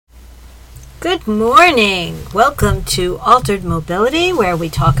Good morning. Welcome to Altered Mobility, where we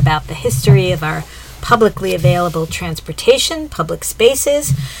talk about the history of our publicly available transportation, public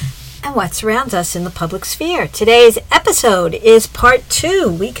spaces, and what surrounds us in the public sphere. Today's episode is part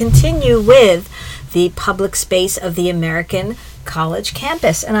 2. We continue with the public space of the American College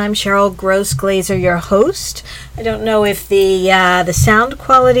campus, and I'm Cheryl Gross Glazer, your host. I don't know if the sound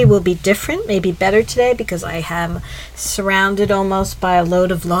quality will be different, maybe better today, because I am surrounded almost by a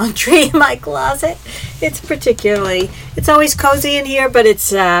load of laundry in my closet. It's always cozy in here, but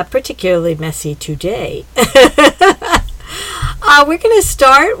it's particularly messy today. We're going to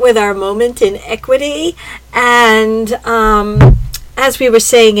start with our moment in equity, and as we were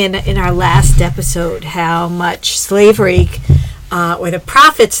saying in our last episode, how much slavery or the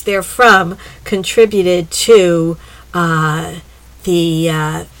profits therefrom contributed to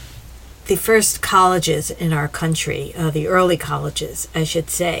the first colleges in our country, the early colleges, I should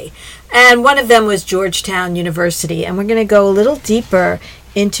say. And one of them was Georgetown University. And we're going to go a little deeper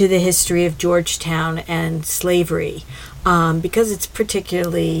into the history of Georgetown and slavery because it's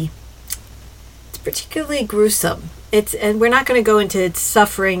particularly gruesome. And we're not going to go into its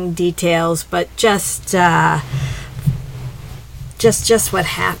suffering details, but just what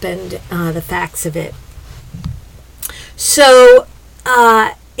happened, the facts of it. So,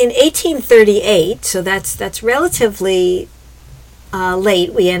 in 1838, so that's relatively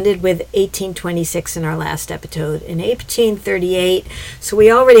late. We ended with 1826 in our last episode. In 1838, so we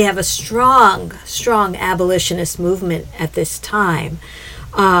already have a strong abolitionist movement at this time.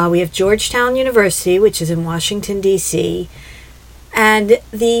 We have Georgetown University, which is in Washington, D.C., and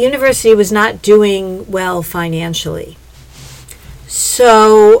the university was not doing well financially.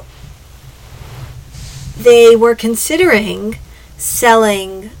 So they were considering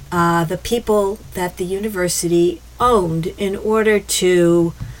selling the people that the university owned in order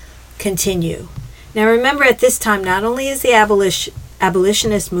to continue. Now remember, at this time, not only is the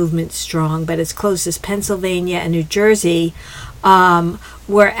abolitionist movement strong, but as close as Pennsylvania and New Jersey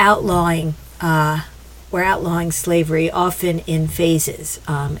were outlawing slavery, often in phases,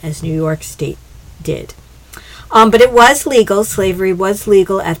 as New York State did. But it was legal. Slavery was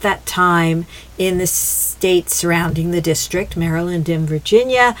legal at that time in the states surrounding the district, Maryland and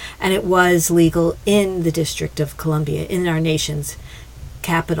Virginia, and it was legal in the District of Columbia, in our nation's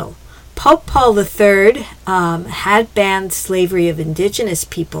capital. Pope Paul III had banned slavery of indigenous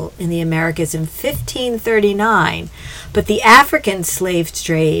people in the Americas in 1539, but the African slave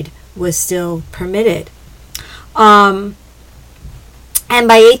trade was still permitted. And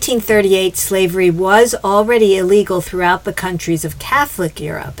by 1838, slavery was already illegal throughout the countries of Catholic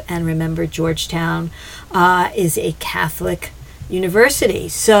Europe. And remember, Georgetown is a Catholic university.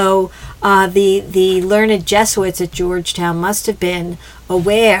 So the learned Jesuits at Georgetown must have been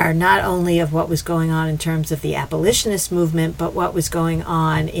aware not only of what was going on in terms of the abolitionist movement, but what was going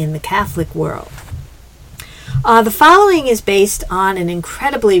on in the Catholic world. The following is based on an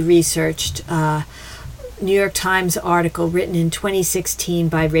incredibly researched New York Times article written in 2016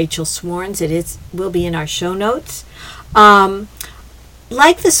 by Rachel Swarns. Will be in our show notes.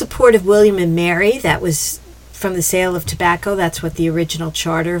 Like the support of William and Mary, that was from the sale of tobacco. That's what the original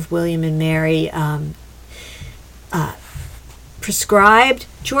charter of William and Mary prescribed.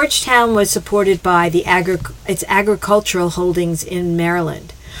 Georgetown was supported by its agricultural holdings in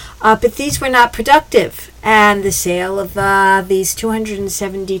Maryland. But these were not productive, and the sale of these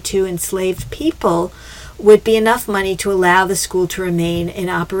 272 enslaved people would be enough money to allow the school to remain in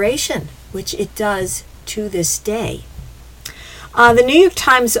operation, which it does to this day. The New York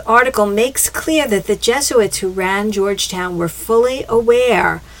Times article makes clear that the Jesuits who ran Georgetown were fully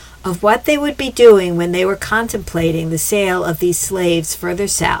aware of what they would be doing when they were contemplating the sale of these slaves further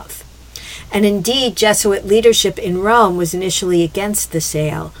south. And indeed, Jesuit leadership in Rome was initially against the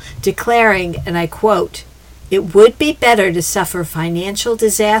sale, declaring, and I quote, "It would be better to suffer financial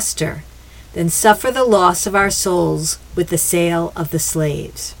disaster than suffer the loss of our souls with the sale of the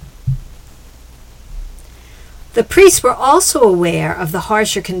slaves." The priests were also aware of the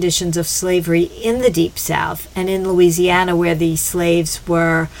harsher conditions of slavery in the Deep South and in Louisiana, where the slaves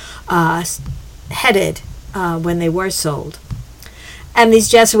were headed when they were sold. And these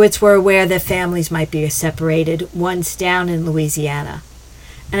Jesuits were aware that families might be separated once down in Louisiana.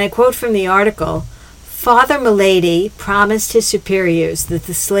 And I quote from the article, "Father Milady promised his superiors that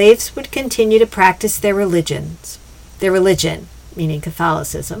the slaves would continue to practice their religion, meaning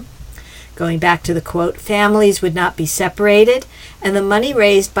Catholicism. Going back to the quote, families would not be separated, and the money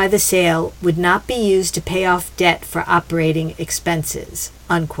raised by the sale would not be used to pay off debt for operating expenses,"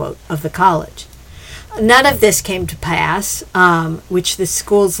 unquote, of the college. None of this came to pass, which the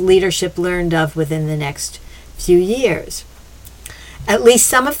school's leadership learned of within the next few years. At least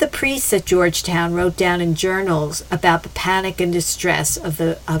some of the priests at Georgetown wrote down in journals about the panic and distress of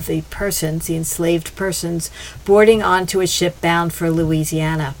the enslaved persons, boarding onto a ship bound for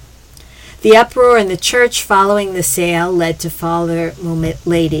Louisiana. The uproar in the church following the sale led to Father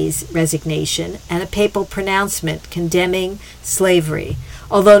Mullaty's resignation and a papal pronouncement condemning slavery,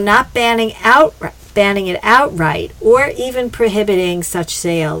 although not banning it outright or even prohibiting such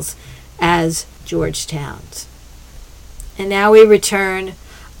sales as Georgetown's. And now we return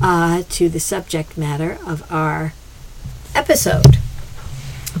to the subject matter of our episode.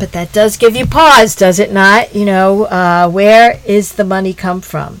 But that does give you pause, does it not? Where is the money come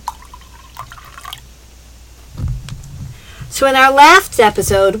from? So in our last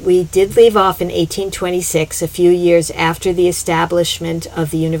episode, we did leave off in 1826, a few years after the establishment of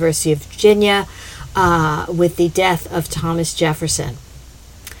the University of Virginia, with the death of Thomas Jefferson.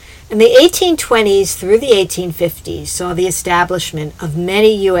 And the 1820s through the 1850s saw the establishment of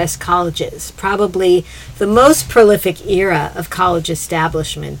many U.S. colleges, probably the most prolific era of college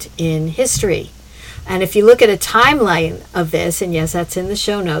establishment in history. And if you look at a timeline of this, and yes, that's in the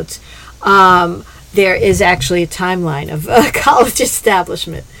show notes, there is actually a timeline of college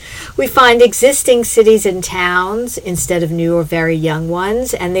establishment. We find existing cities and towns instead of new or very young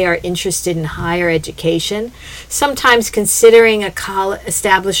ones, and they are interested in higher education, sometimes considering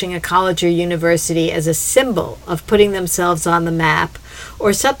establishing a college or university as a symbol of putting themselves on the map,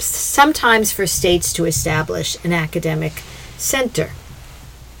 or sometimes for states to establish an academic center.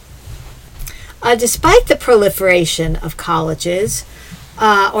 Despite the proliferation of colleges,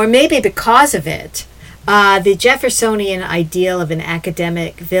 or maybe because of it, the Jeffersonian ideal of an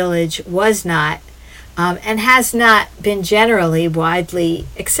academic village was not and has not been generally widely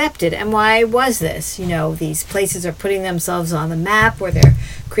accepted. And why was this? These places are putting themselves on the map, or they're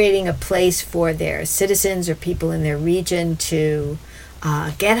creating a place for their citizens or people in their region to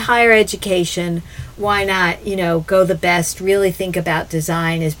get higher education. Why not, go the best, really think about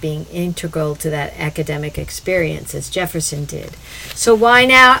design as being integral to that academic experience, as Jefferson did. So why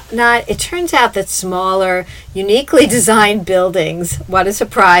not? It turns out that smaller, uniquely designed buildings, what a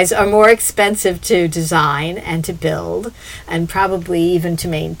surprise, are more expensive to design and to build, and probably even to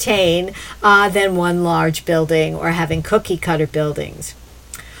maintain, than one large building or having cookie-cutter buildings.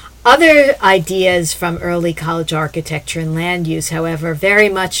 Other ideas from early college architecture and land use, however, very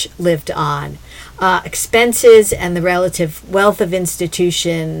much lived on. Expenses and the relative wealth of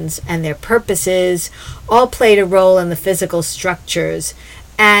institutions and their purposes all played a role in the physical structures,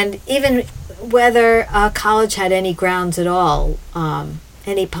 and even whether a college had any grounds at all,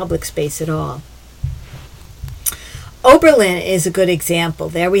 any public space at all. Oberlin is a good example.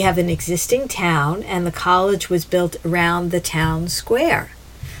 There we have an existing town, and the college was built around the town square.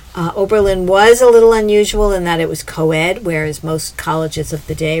 Oberlin was a little unusual in that it was co-ed, whereas most colleges of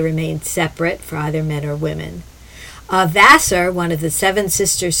the day remained separate for either men or women. Vassar, one of the seven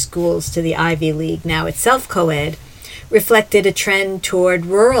sister schools to the Ivy League, now itself co-ed, reflected a trend toward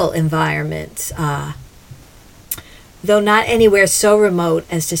rural environments, though not anywhere so remote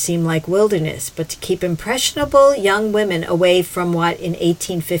as to seem like wilderness, but to keep impressionable young women away from what in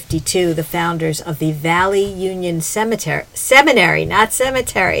 1852 the founders of the Valley Union Seminary, not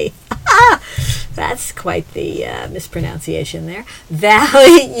cemetery. That's quite the mispronunciation there.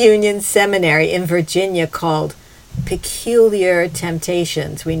 Valley Union Seminary in Virginia called Peculiar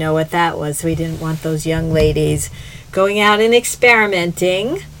Temptations. We know what that was. We didn't want those young ladies going out and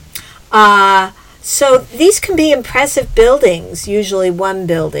experimenting. So these can be impressive buildings, usually one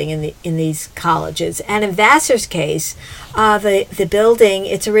building in these colleges. And in Vassar's case, the building,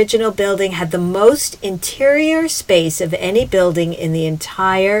 its original building, had the most interior space of any building in the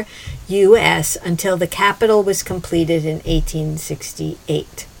entire U.S. until the Capitol was completed in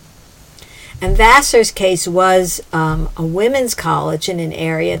 1868. And Vassar's case was a women's college in an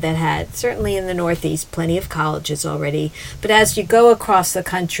area that had, certainly in the Northeast, plenty of colleges already. But as you go across the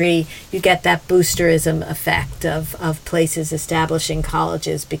country, you get that boosterism effect of places establishing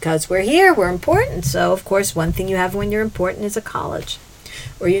colleges because we're here, we're important. So, of course, one thing you have when you're important is a college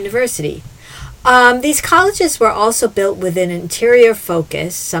or university. These colleges were also built with an interior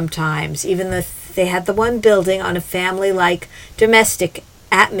focus sometimes, even though they had the one building on a family-like domestic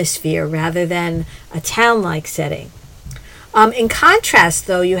atmosphere rather than a town-like setting. In contrast,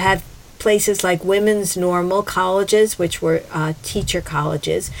 though, you had places like women's normal colleges, which were teacher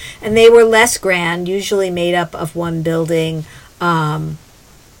colleges, and they were less grand, usually made up of one building, and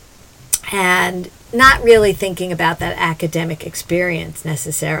not really thinking about that academic experience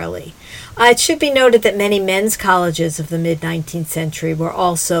necessarily. It should be noted that many men's colleges of the mid-19th century were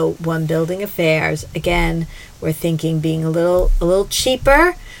also one-building affairs. Again, we're thinking being a little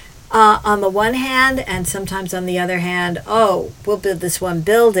cheaper on the one hand, and sometimes on the other hand, oh, we'll build this one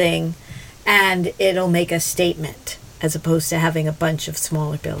building and it'll make a statement, as opposed to having a bunch of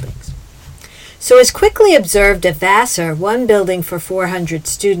smaller buildings. So as quickly observed at Vassar, one building for 400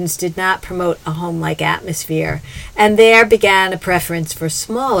 students did not promote a home-like atmosphere, and there began a preference for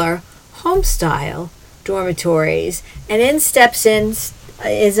smaller, home-style dormitories. And in steps in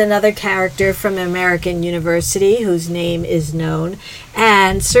is another character from American University whose name is known,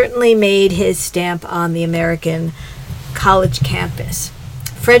 and certainly made his stamp on the American college campus.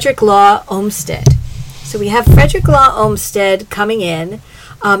 Frederick Law Olmsted. So we have Frederick Law Olmsted coming in,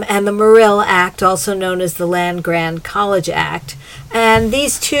 and the Morrill Act, also known as the Land-Grant College Act. And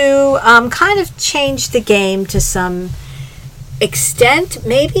these two kind of changed the game to some extent,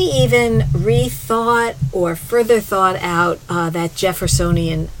 maybe even rethought or further thought out that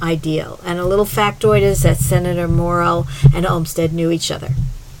Jeffersonian ideal. And a little factoid is that Senator Morrill and Olmsted knew each other.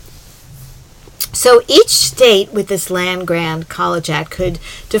 So each state with this Land-Grant College Act could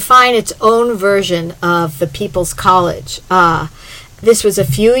define its own version of the People's College. This was a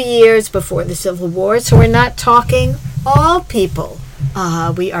few years before the Civil War, so we're not talking all people.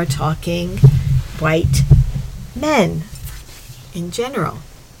 We are talking white men in general.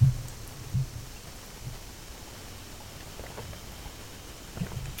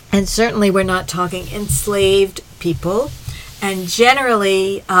 And certainly we're not talking enslaved people. And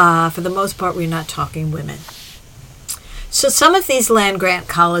generally, for the most part, we're not talking women. So some of these land-grant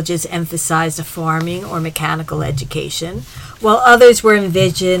colleges emphasized a farming or mechanical education, while others were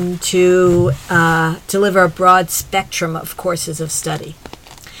envisioned to deliver a broad spectrum of courses of study.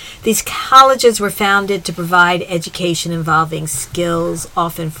 These colleges were founded to provide education involving skills,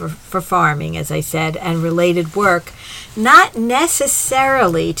 often for farming, as I said, and related work, not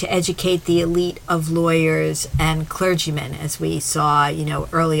necessarily to educate the elite of lawyers and clergymen, as we saw,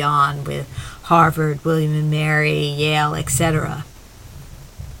 early on with Harvard, William and Mary, Yale, etc.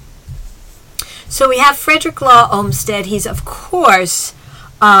 So we have Frederick Law Olmsted. He's, of course,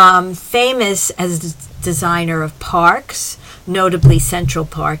 famous as designer of parks, notably Central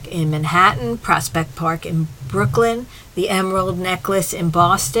Park in Manhattan, Prospect Park in Brooklyn, the Emerald Necklace in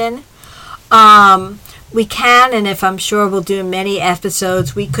Boston. We can, and if I'm sure we'll do many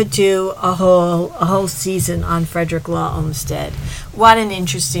episodes, we could do a whole season on Frederick Law Olmsted. What an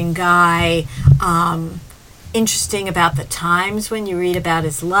interesting guy. Interesting about the times when you read about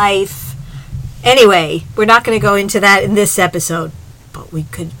his life. Anyway, we're not going to go into that in this episode, but we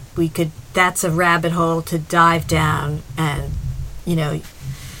could. That's a rabbit hole to dive down, and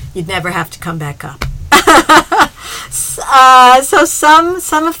you'd never have to come back up. So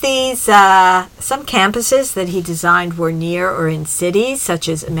some of these some campuses that he designed were near or in cities such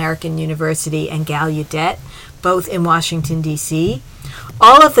as American University and Gallaudet, both in Washington D.C.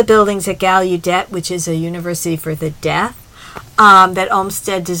 All of the buildings at Gallaudet, which is a university for the deaf, that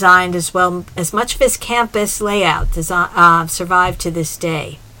Olmsted designed, as well as much of his campus layout, survived to this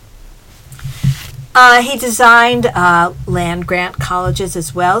day. He designed land-grant colleges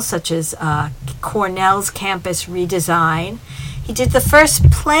as well, such as Cornell's campus redesign. He did the first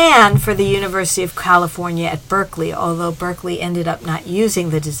plan for the University of California at Berkeley, although Berkeley ended up not using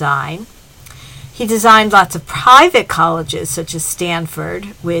the design. He designed lots of private colleges, such as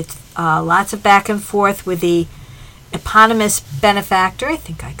Stanford, with lots of back and forth with the eponymous benefactor, I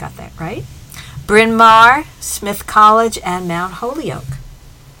think I got that right, Bryn Mawr, Smith College, and Mount Holyoke.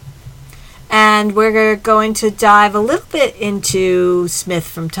 And we're going to dive a little bit into Smith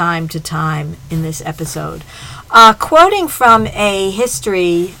from time to time in this episode. Quoting from a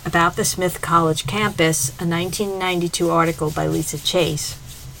history about the Smith College campus, a 1992 article by Lisa Chase,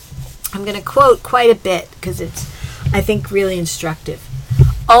 I'm going to quote quite a bit because it's, I think, really instructive.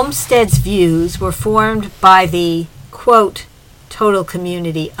 Olmsted's views were formed by the, quote, total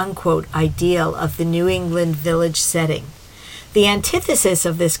community, unquote, ideal of the New England village setting. The antithesis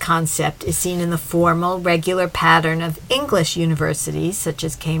of this concept is seen in the formal, regular pattern of English universities, such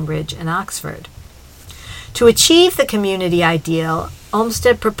as Cambridge and Oxford. To achieve the community ideal,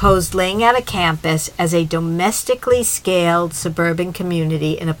 Olmsted proposed laying out a campus as a domestically scaled suburban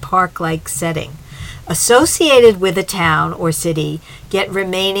community in a park-like setting, associated with a town or city, yet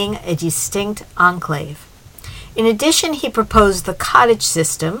remaining a distinct enclave. In addition, he proposed the cottage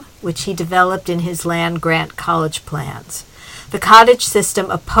system, which he developed in his land-grant college plans. The cottage system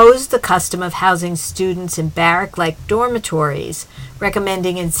opposed the custom of housing students in barrack-like dormitories,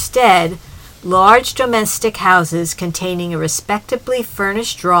 recommending instead large domestic houses containing a respectably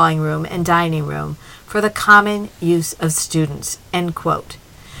furnished drawing room and dining room for the common use of students, end quote.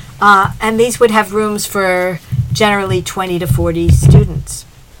 And these would have rooms for generally 20 to 40 students.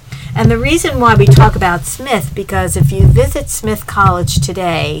 And the reason why we talk about Smith, because if you visit Smith College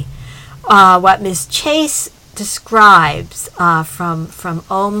today, what Ms. Chase describes from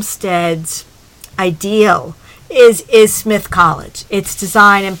Olmsted's ideal is Smith College. Its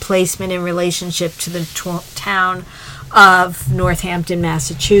design and placement in relationship to the town of Northampton,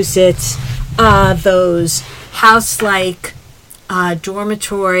 Massachusetts, those house-like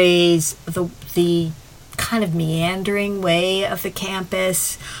dormitories, the kind of meandering way of the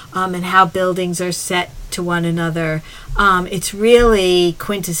campus, and how buildings are set to one another. It's really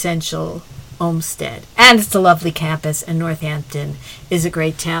quintessential Olmsted, and it's a lovely campus, and Northampton is a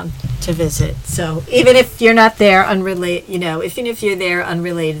great town to visit. So even if you're not there even if you're there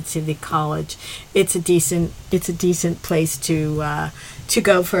unrelated to the college, it's a decent place to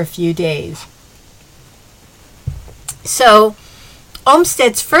go for a few days. So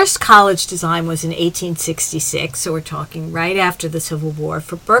Olmsted's first college design was in 1866, so we're talking right after the Civil War,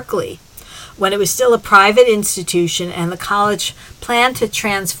 for Berkeley, when it was still a private institution, and the college planned to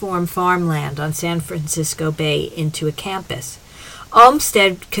transform farmland on San Francisco Bay into a campus.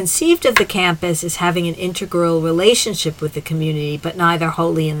 Olmsted conceived of the campus as having an integral relationship with the community, but neither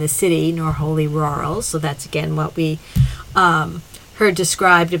wholly in the city nor wholly rural. So that's again what we heard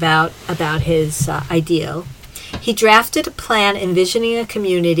described about his ideal. He drafted a plan envisioning a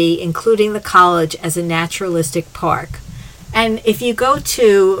community, including the college as a naturalistic park. And if you go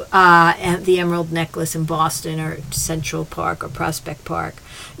to the Emerald Necklace in Boston, or Central Park or Prospect Park,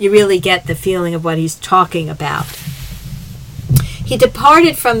 you really get the feeling of what he's talking about. He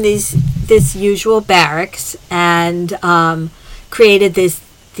departed from this usual barracks and created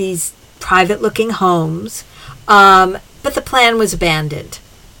these private-looking homes, but the plan was abandoned.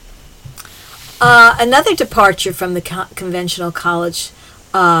 Another departure from the conventional college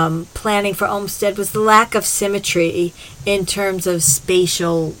planning for Olmsted was the lack of symmetry in terms of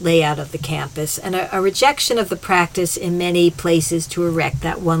spatial layout of the campus, and a rejection of the practice in many places to erect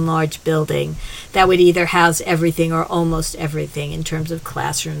that one large building that would either house everything or almost everything in terms of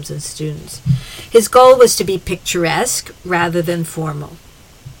classrooms and students. His goal was to be picturesque rather than formal.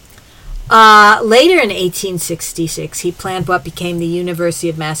 Later in 1866, he planned what became the University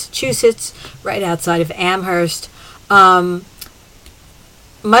of Massachusetts, right outside of Amherst,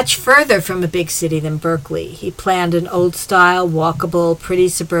 much further from a big city than Berkeley. He planned an old-style, walkable, pretty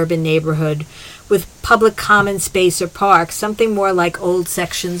suburban neighborhood with public common space or park, something more like old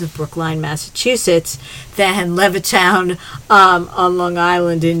sections of Brookline, Massachusetts, than Levittown on Long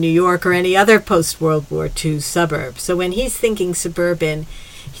Island in New York, or any other post-World War II suburb. So when he's thinking suburban,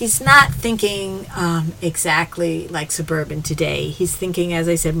 he's not thinking exactly like suburban today. He's thinking, as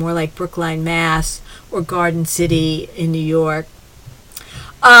I said, more like Brookline, Mass, or Garden City in New York.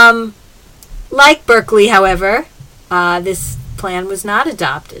 Like Berkeley, however, this plan was not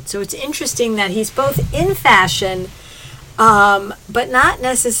adopted. So it's interesting that he's both in fashion, but not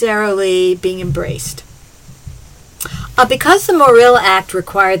necessarily being embraced. Because the Morrill Act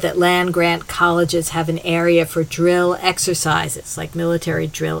required that land-grant colleges have an area for drill exercises, like military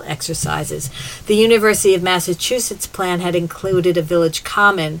drill exercises, the University of Massachusetts plan had included a village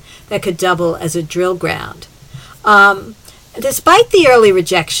common that could double as a drill ground. Despite the early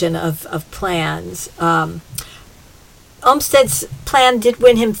rejection of plans, Olmsted's plan did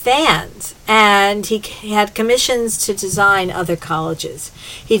win him fans, and he had commissions to design other colleges.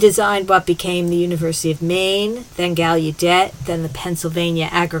 He designed what became the University of Maine, then Gallaudet, then the Pennsylvania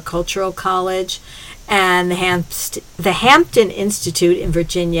Agricultural College, and the Hampton Institute in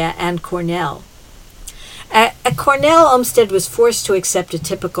Virginia, and Cornell. At Cornell, Olmsted was forced to accept a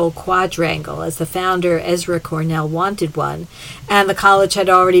typical quadrangle, as the founder, Ezra Cornell, wanted one, and the college had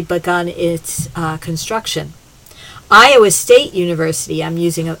already begun its construction. Iowa State University, I'm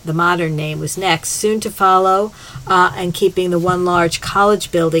using the modern name, was next, soon to follow, and keeping the one large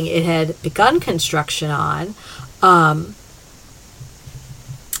college building it had begun construction on.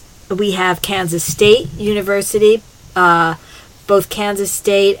 We have Kansas State University, both Kansas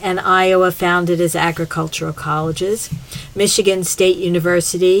State and Iowa founded as agricultural colleges, Michigan State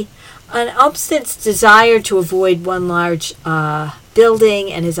University, and Olmsted's desire to avoid one large building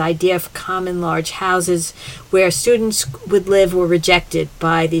and his idea for common large houses where students would live were rejected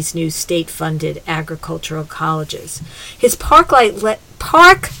by these new state-funded agricultural colleges. His park-like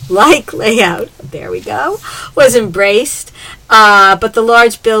layout, there we go, was embraced, but the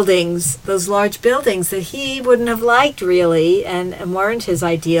large buildings, those large buildings that he wouldn't have liked really and weren't his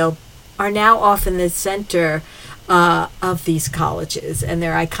ideal, are now often the center of these colleges and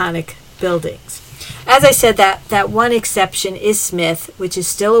their iconic buildings. As I said, that one exception is Smith, which is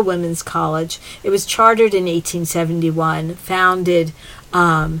still a women's college. It was chartered in 1871, founded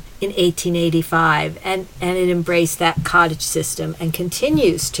in 1885, and it embraced that cottage system and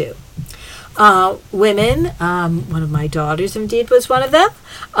continues to. Women, one of my daughters indeed was one of them,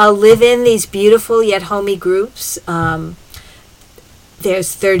 live in these beautiful yet homey groups.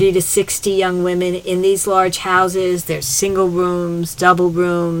 There's 30 to 60 young women in these large houses. There's single rooms, double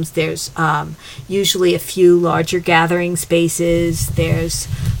rooms. There's usually a few larger gathering spaces. There's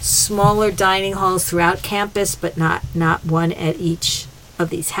smaller dining halls throughout campus, but not one at each of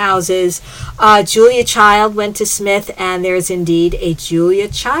these houses. Julia Child went to Smith, and there's indeed a Julia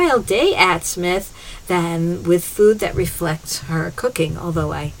Child Day at Smith, then with food that reflects her cooking,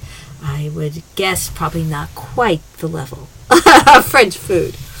 although I would guess probably not quite the level of French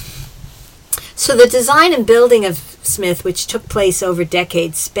food. So the design and building of Smith, which took place over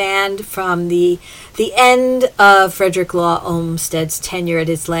decades, spanned from the end of Frederick Law Olmsted's tenure at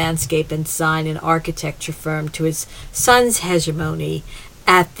his landscape and design and architecture firm to his son's hegemony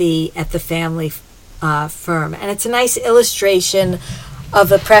at the family firm. And it's a nice illustration of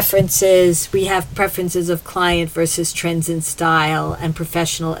the preferences. We have preferences of client versus trends in style and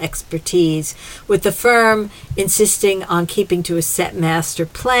professional expertise, with the firm insisting on keeping to a set master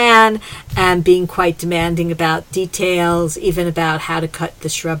plan and being quite demanding about details, even about how to cut the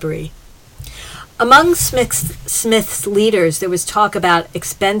shrubbery. Among Smith's leaders, there was talk about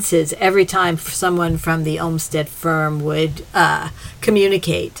expenses every time someone from the Olmsted firm would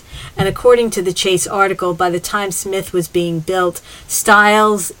communicate. And according to the Chase article, by the time Smith was being built,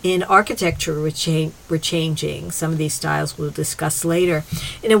 styles in architecture were changing. Some of these styles we'll discuss later,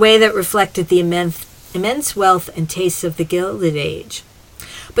 in a way that reflected the immense wealth and tastes of the Gilded Age.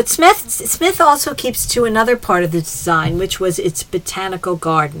 But Smith also keeps to another part of the design, which was its botanical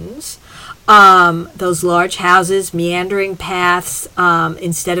gardens. Those large houses, meandering paths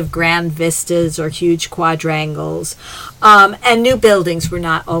instead of grand vistas or huge quadrangles, and new buildings were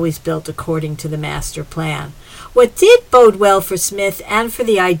not always built according to the master plan. What did bode well for Smith and for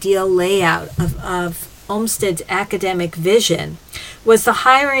the ideal layout of Olmsted's academic vision was the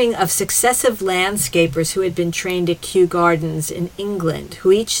hiring of successive landscapers who had been trained at Kew Gardens in England,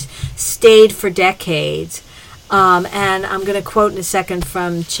 who each stayed for decades. And I'm going to quote in a second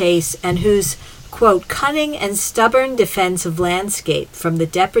from Chase, and whose, quote, cunning and stubborn defense of landscape from the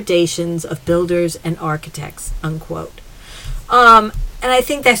depredations of builders and architects, unquote. And I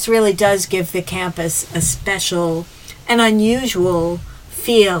think this really does give the campus a special and unusual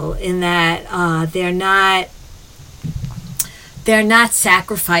feel in that they're not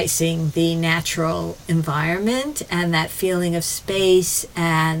sacrificing the natural environment and that feeling of space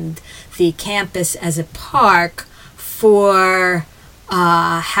and the campus as a park for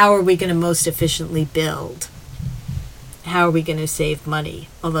how are we going to most efficiently build? How are we going to save money?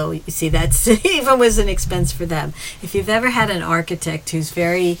 Although, you see, that's even was an expense for them. If you've ever had an architect who's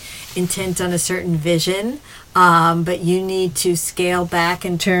very intent on a certain vision, but you need to scale back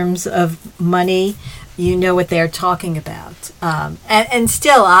in terms of money, you know what they're talking about. And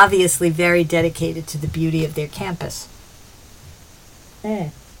still, obviously, very dedicated to the beauty of their campus.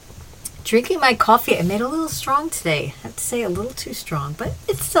 Drinking my coffee, I made a little strong today. I have to say a little too strong, but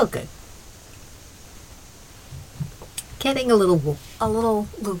it's still good. Getting a little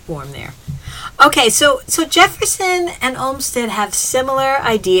lukewarm there. Okay, so Jefferson and Olmsted have similar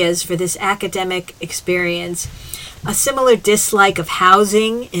ideas for this academic experience, a similar dislike of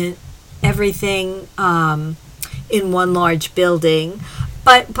housing in everything in one large building.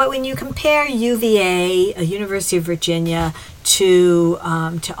 But when you compare UVA, University of Virginia, to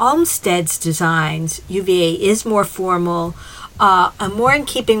Olmsted's designs, UVA is more formal, more in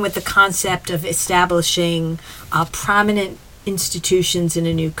keeping with the concept of establishing prominent institutions in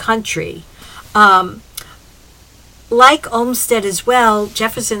a new country. Like Olmsted as well,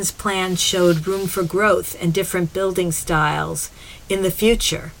 Jefferson's plan showed room for growth and different building styles in the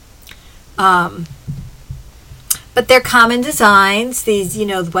future. But their common designs, these,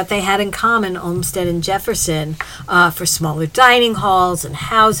 what they had in common, Olmsted and Jefferson, for smaller dining halls and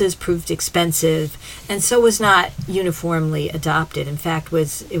houses proved expensive, and so was not uniformly adopted. In fact,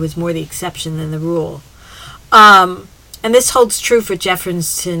 it was more the exception than the rule. And this holds true for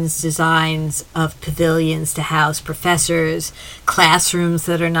Jefferson's designs of pavilions to house professors, classrooms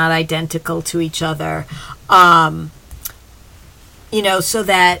that are not identical to each other, so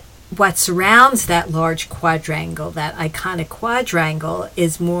that what surrounds that large quadrangle, that iconic quadrangle,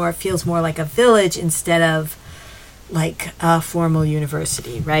 feels more like a village instead of like a formal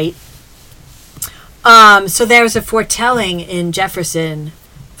university, right? So there's a foretelling in Jefferson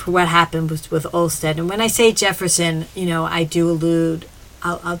for what happened with Olmsted. And when I say Jefferson, I do allude,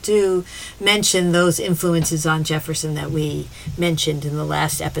 I'll do mention those influences on Jefferson that we mentioned in the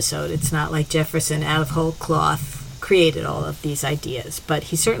last episode. It's not like Jefferson out of whole cloth created all of these ideas, but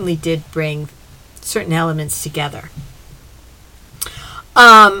he certainly did bring certain elements together.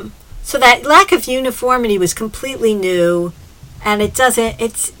 So that lack of uniformity was completely new, and it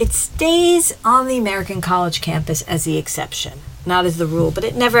stays on the American college campus as the exception, not as the rule, but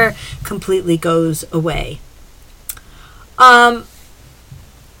it never completely goes away. But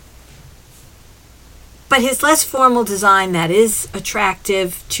his less formal design that is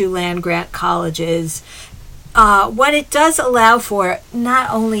attractive to land-grant colleges, what it does allow for, not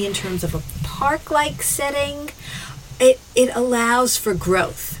only in terms of a park-like setting, it allows for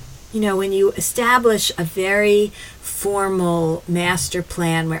growth. When you establish a very formal master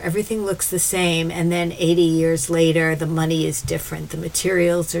plan where everything looks the same, and then 80 years later the money is different, the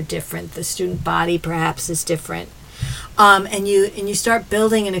materials are different, the student body perhaps is different, and you start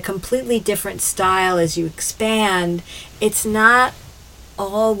building in a completely different style as you expand, it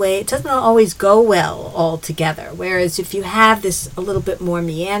doesn't always go well all together. Whereas if you have this a little bit more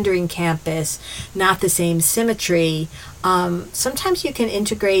meandering campus, not the same symmetry, sometimes you can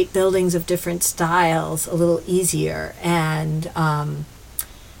integrate buildings of different styles a little easier, and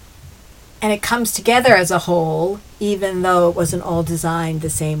it comes together as a whole, even though it wasn't all designed the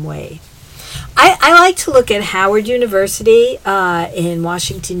same way. I like to look at Howard University in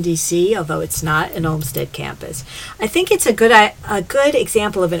Washington, D.C., although it's not an Olmsted campus. I think it's a good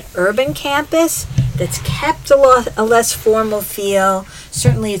example of an urban campus that's kept a less formal feel.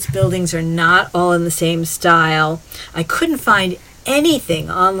 Certainly its buildings are not all in the same style. I couldn't find anything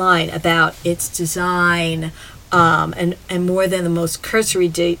online about its design, and more than the most cursory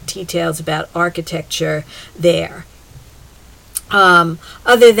details about architecture there.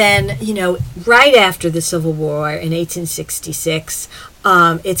 Other than, right after the Civil War in 1866,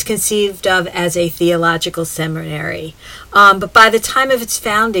 it's conceived of as a theological seminary. But by the time of its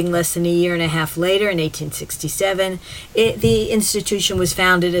founding, less than a year and a half later, in 1867, the institution was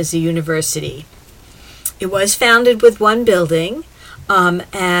founded as a university. It was founded with one building,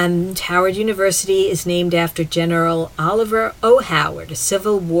 and Howard University is named after General Oliver O. Howard, a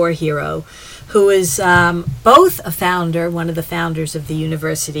Civil War hero, who is both one of the founders of the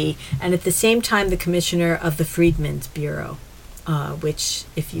university, and at the same time the commissioner of the Freedmen's Bureau, which,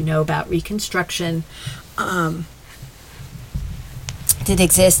 if you know about Reconstruction, did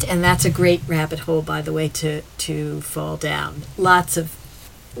exist, and that's a great rabbit hole, by the way, to fall down. Lots of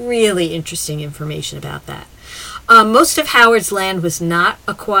really interesting information about that. Most of Howard's land was not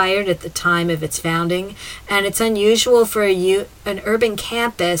acquired at the time of its founding, and it's unusual for an urban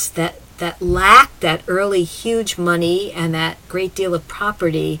campus that lacked that early huge money and that great deal of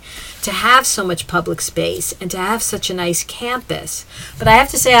property to have so much public space and to have such a nice campus. But I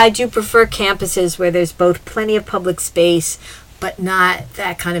have to say, I do prefer campuses where there's both plenty of public space but not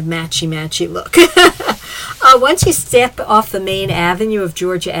that kind of matchy look. Once you step off the main avenue of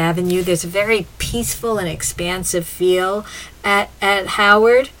Georgia Avenue, there's a very peaceful and expansive feel at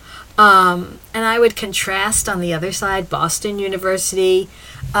Howard. And I would contrast on the other side Boston University,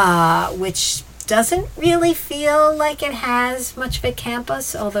 which doesn't really feel like it has much of a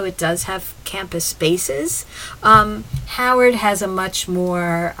campus, although it does have campus spaces. Howard has a much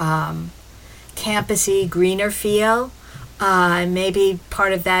more campusy, greener feel. And maybe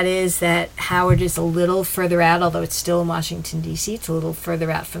part of that is that Howard is a little further out, although it's still in Washington, D.C. It's a little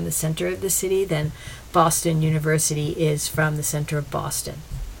further out from the center of the city than Boston University is from the center of Boston.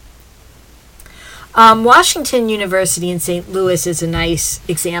 Washington University in St. Louis is a nice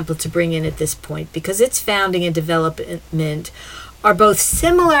example to bring in at this point because its founding and development are both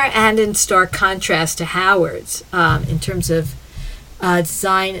similar and in stark contrast to Howard's in terms of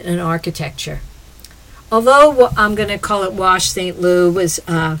design and architecture. Although I'm going to call it Wash St. Louis, was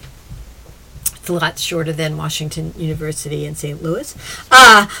it's a lot shorter than Washington University in St. Louis.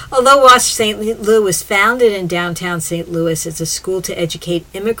 Although Wash St. Louis was founded in downtown St. Louis as a school to educate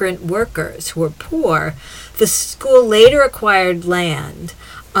immigrant workers who were poor, the school later acquired land,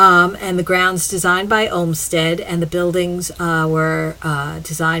 and the grounds designed by Olmsted, and the buildings were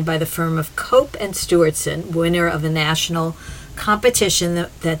designed by the firm of Cope and Stewartson, winner of a national competition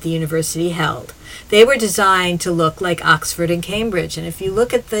that the university held. They were designed to look like Oxford and Cambridge, and if you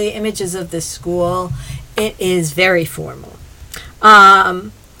look at the images of this school, it is very formal.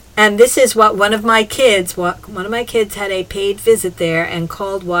 And this is what one of my kids had a paid visit there and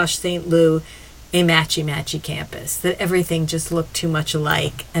called Wash St. Louis a matchy-matchy campus, that everything just looked too much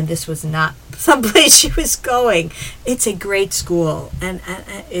alike, and this was not someplace she was going. It's a great school, and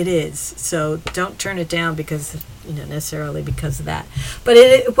it is. So don't turn it down because, necessarily because of that. But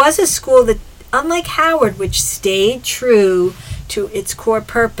it was a school that, unlike Howard, which stayed true to its core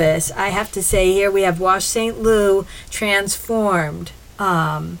purpose, I have to say here we have Wash St. Lou transformed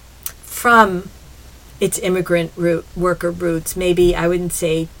from its immigrant worker roots. Maybe I wouldn't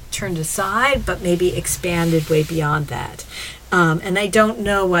say turned aside, but maybe expanded way beyond that. And I don't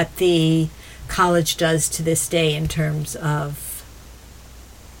know what the college does to this day in terms of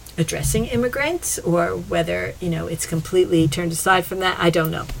addressing immigrants, or whether, it's completely turned aside from that. I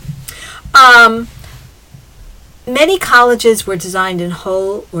don't know. Many colleges were designed in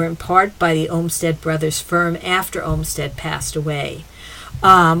whole or in part by the Olmsted Brothers firm after Olmsted passed away,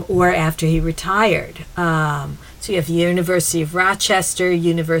 or after he retired. So you have the University of Rochester,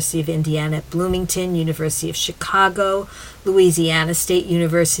 University of Indiana at Bloomington, University of Chicago, Louisiana State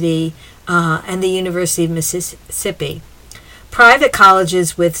University, and the University of Mississippi. Private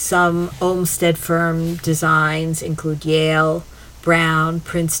colleges with some Olmsted firm designs include Yale, Brown,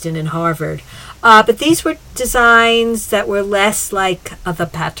 Princeton, and Harvard. But these were designs that were less like the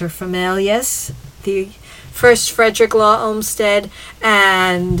paterfamilias, the first Frederick Law Olmsted,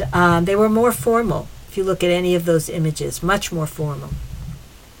 and they were more formal. If you look at any of those images, much more formal.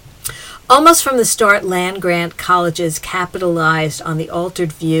 Almost from the start, land-grant colleges capitalized on the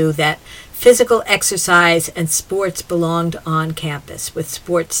altered view that physical exercise and sports belonged on campus, with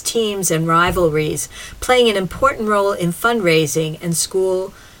sports teams and rivalries playing an important role in fundraising and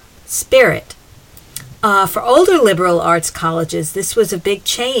school spirit. For older liberal arts colleges, this was a big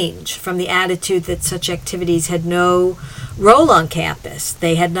change from the attitude that such activities had no role on campus.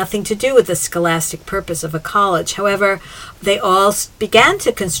 They had nothing to do with the scholastic purpose of a college. However, they all began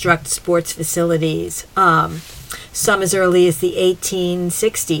to construct sports facilities, some as early as the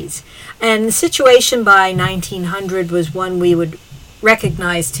 1860s. And the situation by 1900 was one we would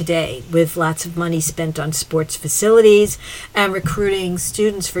recognize today, with lots of money spent on sports facilities and recruiting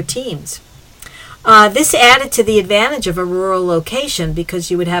students for teams. This added to the advantage of a rural location, because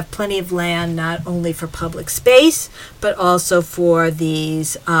you would have plenty of land not only for public space, but also for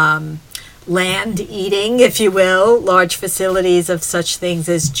these land eating, if you will, large facilities of such things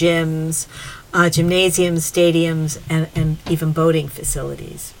as gyms, gymnasiums, stadiums, and even boating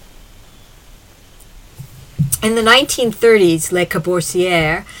facilities. In the 1930s, Le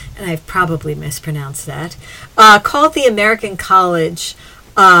Corbusier, and I've probably mispronounced that, called the American college,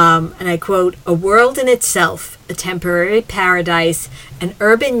 and I quote, "a world in itself, a temporary paradise, an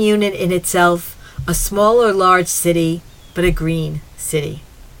urban unit in itself, a small or large city, but a green city."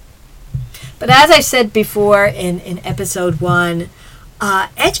 But as I said before in episode 1,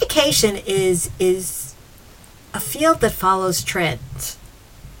 education is a field that follows trends.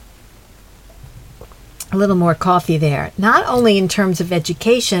 A little more coffee there. Not only in terms of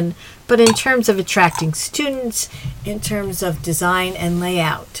education, but in terms of attracting students, in terms of design and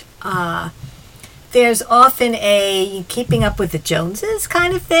layout. There's often a keeping up with the Joneses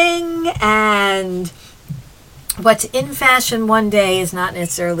kind of thing, and what's in fashion one day is not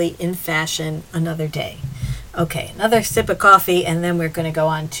necessarily in fashion another day. Okay, another sip of coffee, and then we're going to go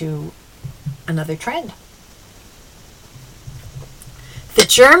on to another trend. The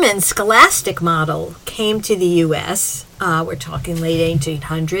German scholastic model came to the U.S., we're talking late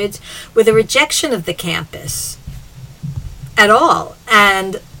 1800s, with a rejection of the campus at all,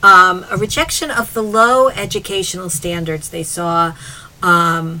 and a rejection of the low educational standards they saw,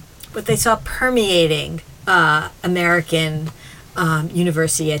 what they saw permeating American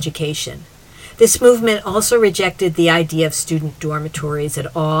university education. This movement also rejected the idea of student dormitories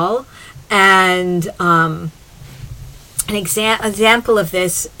at all, and an example of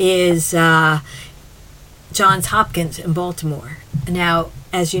this is Johns Hopkins in Baltimore. Now,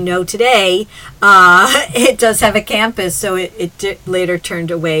 as you know today, it does have a campus, so it later turned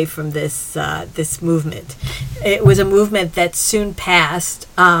away from this movement. It was a movement that soon passed.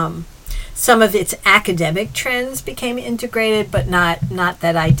 Some of its academic trends became integrated, but not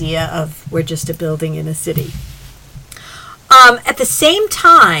that idea of we're just a building in a city. At the same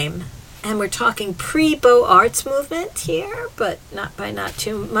time, and we're talking pre-Beaux Arts movement here, but not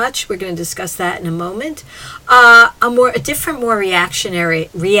too much. We're going to discuss that in a moment. A different, more reactionary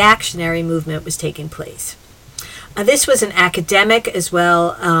movement was taking place. This was an academic as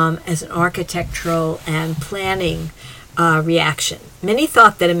well as an architectural and planning reaction. Many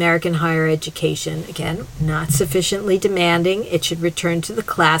thought that American higher education, again, not sufficiently demanding, it should return to the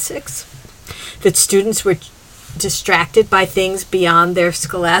classics, that students were distracted by things beyond their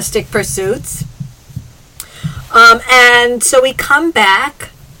scholastic pursuits. And so we come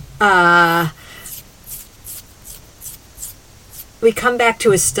back. We come back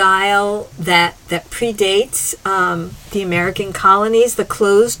to a style that predates the American colonies, the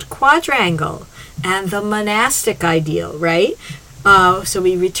closed quadrangle and the monastic ideal, right? So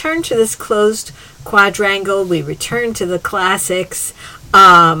we return to this closed quadrangle, we return to the classics,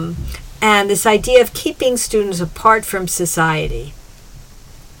 and this idea of keeping students apart from society.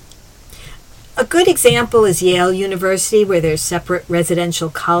 A good example is Yale University, where there's separate residential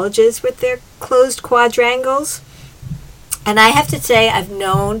colleges with their closed quadrangles. And I have to say, I've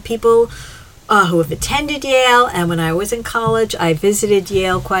known people who have attended Yale, and when I was in college, I visited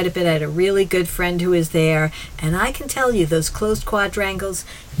Yale quite a bit. I had a really good friend who was there, and I can tell you those closed quadrangles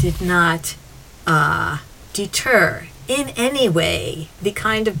did not deter in any way the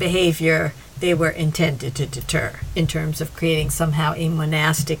kind of behavior they were intended to deter in terms of creating somehow a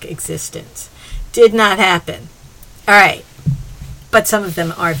monastic existence. Did not happen. All right. But some of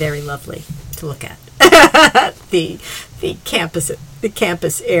them are very lovely to look at. the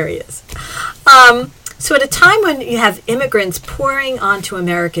campus areas. So at a time when you have immigrants pouring onto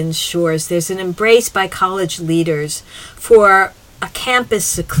American shores, there's an embrace by college leaders for a campus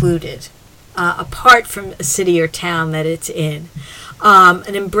secluded, apart from a city or town that it's in.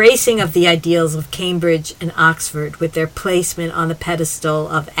 An embracing of the ideals of Cambridge and Oxford with their placement on the pedestal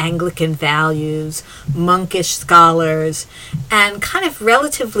of Anglican values, monkish scholars, and kind of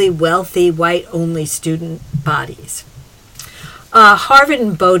relatively wealthy white-only student bodies. Harvard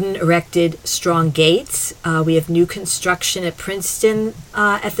and Bowdoin erected strong gates. We have new construction at Princeton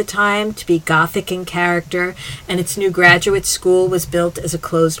at the time to be Gothic in character, and its new graduate school was built as a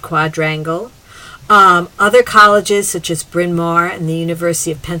closed quadrangle. Other colleges, such as Bryn Mawr and the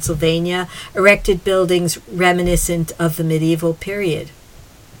University of Pennsylvania, erected buildings reminiscent of the medieval period.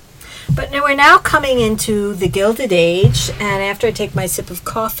 But now we're now coming into the Gilded Age, and after I take my sip of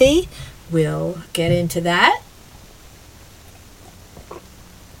coffee, we'll get into that.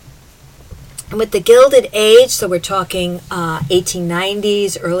 And with the Gilded Age, so we're talking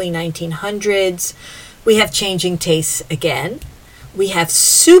 1890s, early 1900s, we have changing tastes again. We have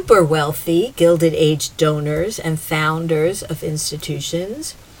super wealthy Gilded Age donors and founders of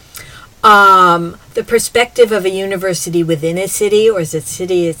institutions. The perspective of a university within a city, or as a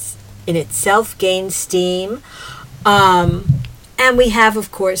city in itself, gains steam. And we have,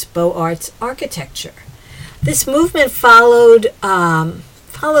 of course, Beaux Arts architecture. This movement follows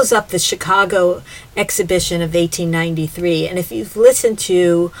up the Chicago exhibition of 1893. And if you've listened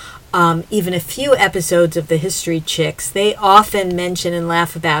to even a few episodes of the History Chicks, they often mention and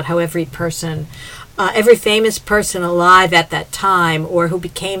laugh about how every famous person alive at that time or who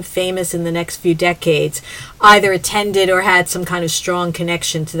became famous in the next few decades either attended or had some kind of strong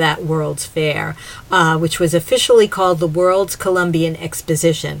connection to that World's Fair, which was officially called the World's Columbian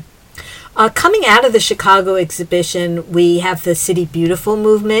Exposition. Coming out of the Chicago exhibition, we have the City Beautiful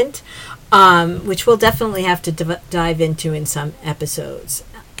movement, which we'll definitely have to dive into in some episodes.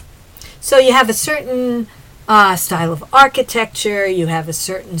 So you have a certain style of architecture, you have a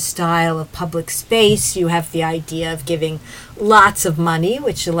certain style of public space, you have the idea of giving lots of money,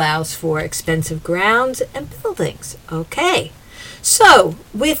 which allows for expensive grounds and buildings. Okay, so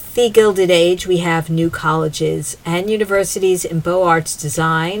with the Gilded Age, we have new colleges and universities in Beaux Arts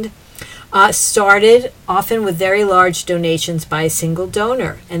designed. Started often with very large donations by a single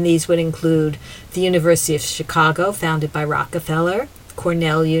donor, and these would include the University of Chicago, founded by Rockefeller,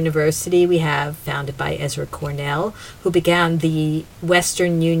 Cornell University, we have founded by Ezra Cornell, who began the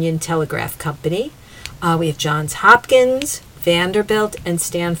Western Union Telegraph Company. We have Johns Hopkins, Vanderbilt, and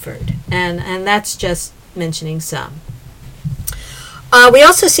Stanford, and that's just mentioning some. We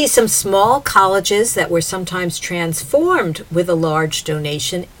also see some small colleges that were sometimes transformed with a large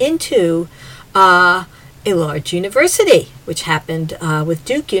donation into a large university, which happened with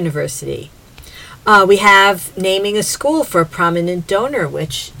Duke University. We have naming a school for a prominent donor,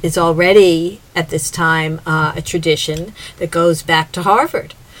 which is already at this time a tradition that goes back to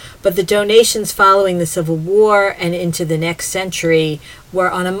Harvard. But the donations following the Civil War and into the next century were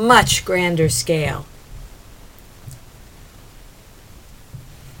on a much grander scale.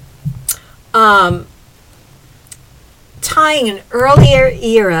 Tying an earlier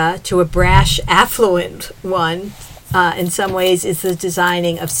era to a brash, affluent one, in some ways, is the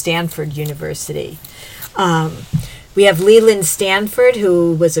designing of Stanford University. We have Leland Stanford,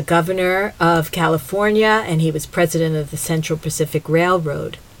 who was a governor of California, and he was president of the Central Pacific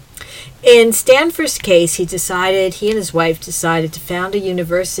Railroad. In Stanford's case, he and his wife decided to found a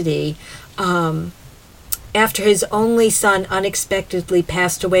university after his only son unexpectedly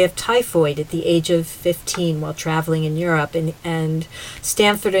passed away of typhoid at the age of 15 while traveling in Europe. And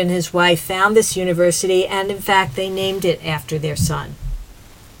Stanford and his wife found this university, and in fact, they named it after their son.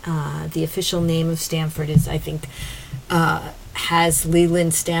 The official name of Stanford is, I think, has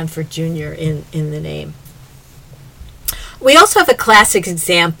Leland Stanford Jr. in the name. We also have a classic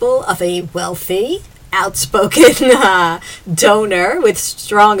example of a wealthy, outspoken donor with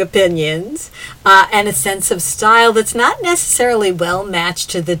strong opinions and a sense of style that's not necessarily well matched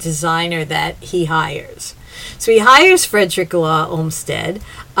to the designer that he hires. So he hires Frederick Law Olmsted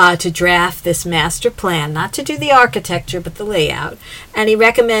to draft this master plan, not to do the architecture but the layout, and he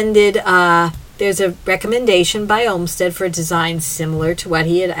recommended there's a recommendation by Olmsted for a design similar to what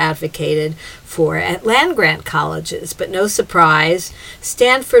he had advocated for at land-grant colleges. But no surprise,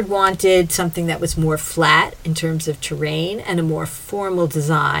 Stanford wanted something that was more flat in terms of terrain and a more formal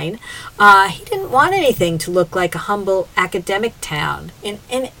design. He didn't want anything to look like a humble academic town.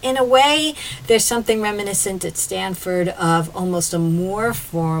 In a way, there's something reminiscent at Stanford of almost a more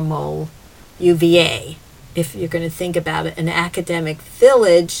formal UVA, if you're going to think about it, an academic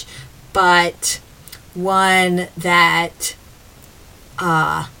village, but one that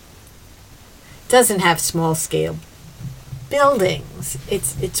doesn't have small-scale buildings.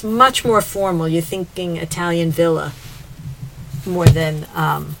 It's much more formal. You're thinking Italian villa more than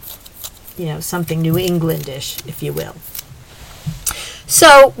something New Englandish, if you will.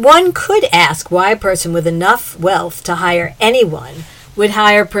 So one could ask why a person with enough wealth to hire anyone would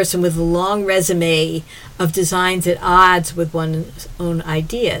hire a person with a long resume of designs at odds with one's own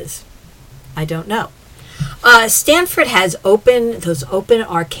ideas. I don't know. Stanford has those open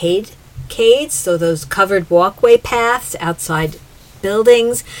arcades, so those covered walkway paths outside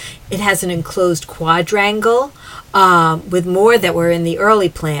buildings. It has an enclosed quadrangle with more that were in the early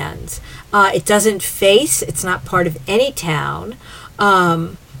plans. It doesn't face. It's not part of any town.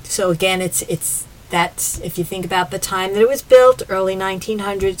 So again, that's, if you think about the time that it was built, early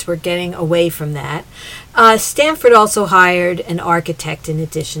 1900s, we're getting away from that. Stanford also hired an architect in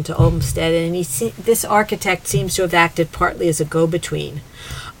addition to Olmsted, and this architect seems to have acted partly as a go-between.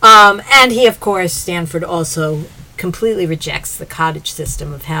 And he, of course, Stanford also completely rejects the cottage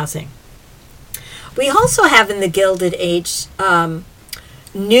system of housing. We also have in the Gilded Age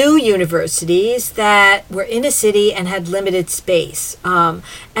new universities that were in a city and had limited space. And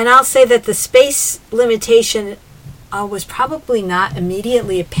I'll say that the space limitation was probably not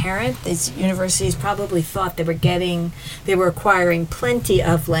immediately apparent. These universities probably thought they were acquiring plenty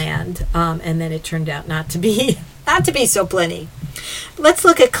of land, and then it turned out not to be so plenty. Let's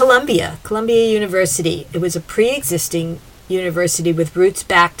look at Columbia University. It was a pre-existing university with roots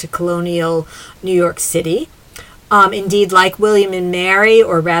back to colonial New York City. Indeed, like William and Mary,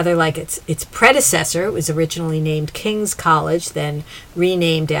 or rather like its predecessor, it was originally named King's College, then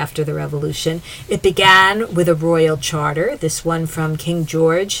renamed after the Revolution. It began with a royal charter, this one from King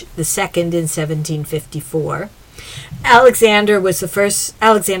George II in 1754. Alexander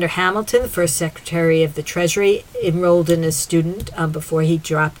Hamilton, the first Secretary of the Treasury, enrolled in as student before he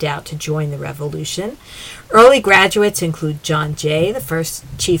dropped out to join the Revolution. Early graduates include John Jay, the first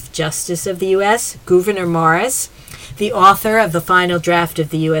Chief Justice of the U.S., Gouverneur Morris, the author of the final draft of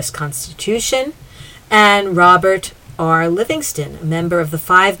the U.S. Constitution, and Robert R. Livingston, a member of the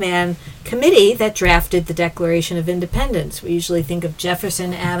five-man committee that drafted the Declaration of Independence. We usually think of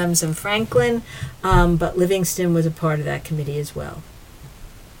Jefferson, Adams, and Franklin, but Livingston was a part of that committee as well.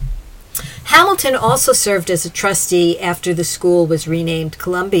 Hamilton also served as a trustee after the school was renamed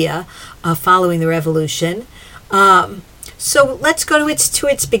Columbia following the Revolution. So let's go to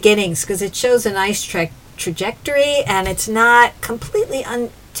its beginnings, because it shows a nice trajectory, and it's not completely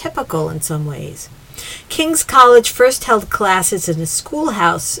untypical in some ways. King's College first held classes in a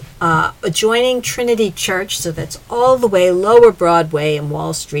schoolhouse adjoining Trinity Church, so that's all the way lower Broadway and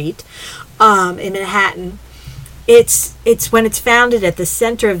Wall Street in Manhattan. It's when it's founded at the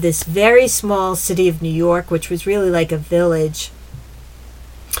center of this very small city of New York, which was really like a village.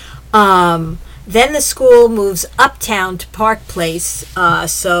 Then the school moves uptown to Park Place,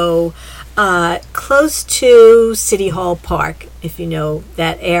 close to City Hall Park, if you know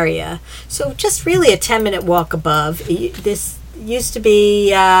that area. So just really a 10-minute walk above. This used to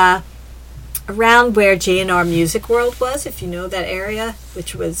be around where J&R Music World was, if you know that area,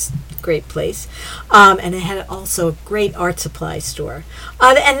 which was a great place. And it had also a great art supply store.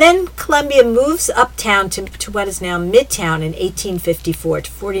 And then Columbia moves uptown to what is now Midtown in 1854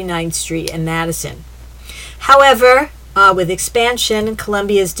 to 49th Street and Madison. However, With expansion,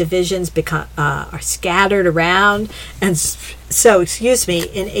 Columbia's divisions are scattered around, and so, in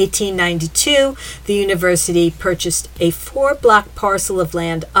 1892, the university purchased a 4-block parcel of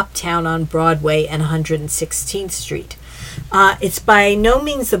land uptown on Broadway and 116th Street. It's by no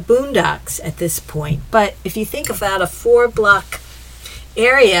means the boondocks at this point, but if you think about a 4-block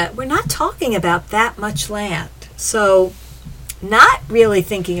area, we're not talking about that much land. So, not really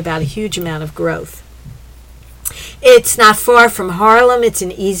thinking about a huge amount of growth. It's not far from Harlem. It's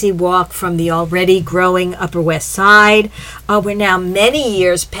an easy walk from the already growing Upper West Side. We're now many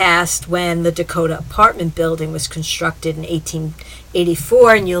years past when the Dakota apartment building was constructed in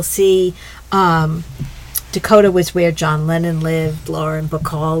 1884, and you'll see Dakota was where John Lennon lived, Lauren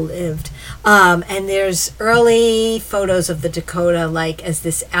Bacall lived. And there's early photos of the Dakota like as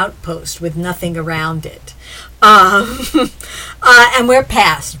this outpost with nothing around it. And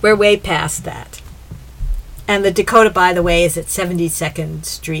we're way past that. And the Dakota, by the way, is at 72nd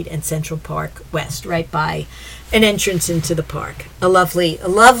Street and Central Park West, right by an entrance into the park. A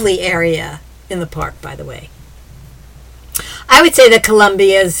lovely area in the park, by the way. I would say that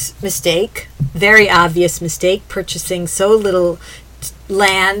Columbia's mistake, very obvious mistake, purchasing so little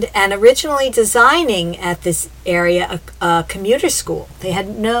land and originally designing at this area a commuter school. They had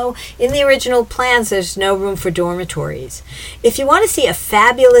in the original plans, there's no room for dormitories. If you want to see a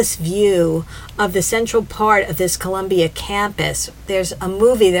fabulous view of the central part of this Columbia campus, there's a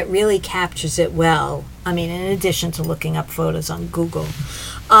movie that really captures it well. I mean, in addition to looking up photos on Google.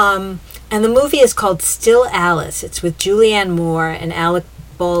 And the movie is called Still Alice. It's with Julianne Moore and Alec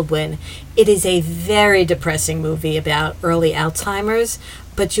Baldwin. It is a very depressing movie about early Alzheimer's,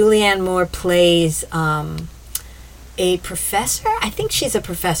 but Julianne Moore plays a professor. I think she's a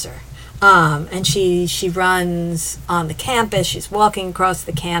professor. And she runs on the campus. She's walking across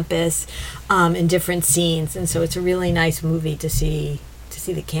the campus in different scenes, and so it's a really nice movie to see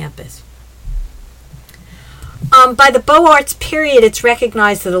the campus. By the Beaux Arts period, it's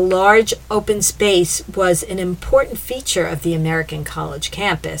recognized that a large open space was an important feature of the American college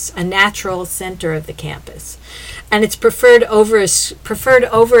campus, a natural center of the campus. And its preferred over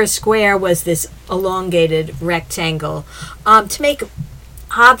a square was this elongated rectangle to make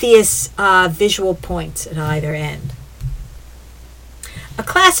obvious visual points at either end. A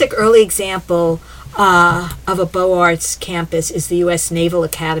classic early example of a Beaux Arts campus is the U.S. Naval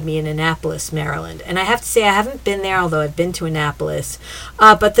Academy in Annapolis, Maryland. And I have to say, I haven't been there, although I've been to Annapolis.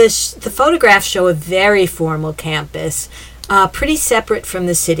 But the photographs show a very formal campus, pretty separate from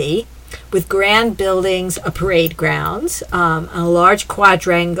the city, with grand buildings, a parade grounds, a large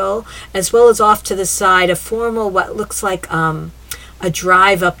quadrangle, as well as off to the side a formal, what looks like a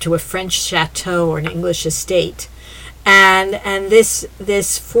drive up to a French chateau or an English estate. And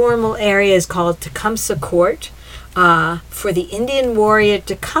this formal area is called Tecumseh Court. For the Indian warrior,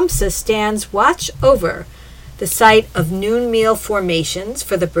 Tecumseh stands watch over the site of noon meal formations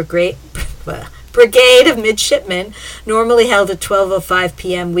for the Brigade of Midshipmen, normally held at 12:05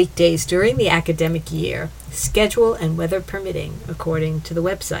 p.m. weekdays during the academic year, schedule and weather permitting, according to the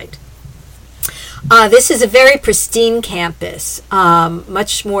website. This is a very pristine campus,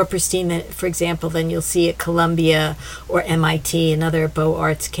 much more pristine, than, for example, than you'll see at Columbia or MIT, another Beaux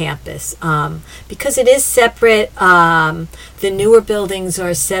Arts campus. Because it is separate, the newer buildings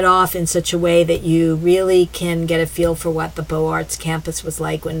are set off in such a way that you really can get a feel for what the Beaux Arts campus was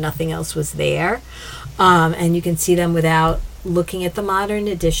like when nothing else was there. And you can see them without looking at the modern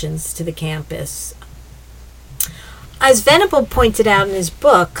additions to the campus. As Venable pointed out in his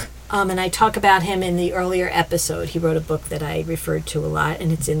book, and I talk about him in the earlier episode. He wrote a book that I referred to a lot,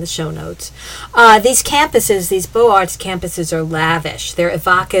 and it's in the show notes. These campuses, these Beaux Arts campuses, are lavish. They're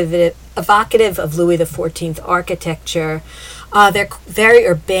evocative of Louis XIV architecture. They're very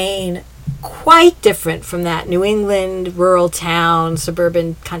urbane, quite different from that New England rural town,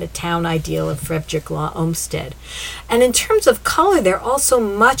 suburban kind of town ideal of Frederick Law Olmsted. And in terms of color, they're also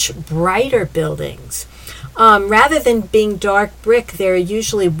much brighter buildings. Rather than being dark brick, they're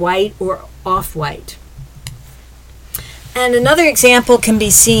usually white or off-white. And another example can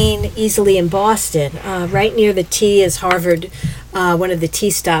be seen easily in Boston. Right near the T is Harvard. One of the T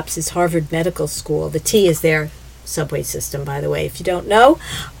stops is Harvard Medical School. The T is their subway system, by the way, if you don't know.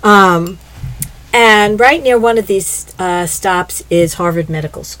 And right near one of these stops is Harvard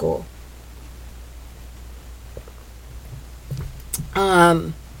Medical School.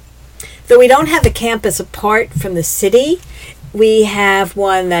 Though we don't have a campus apart from the city, we have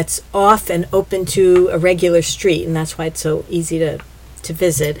one that's off and open to a regular street, and that's why it's so easy to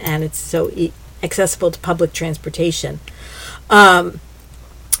visit, and it's so accessible to public transportation.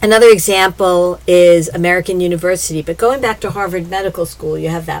 Another example is American University, but going back to Harvard Medical School, you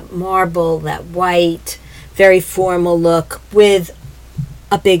have that marble, that white, very formal look with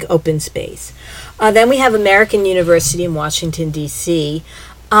a big open space. Then we have American University in Washington, D.C.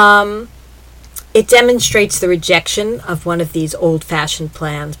 It demonstrates the rejection of one of these old-fashioned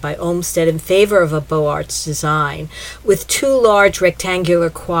plans by Olmsted in favor of a Beaux Arts design with two large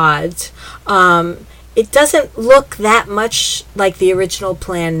rectangular quads. It doesn't look that much like the original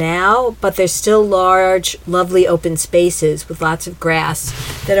plan now, but there's still large, lovely open spaces with lots of grass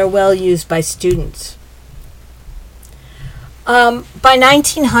that are well used by students. By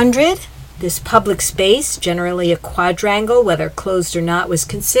 1900, this public space, generally a quadrangle, whether closed or not, was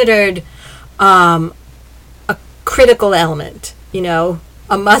considered a critical element,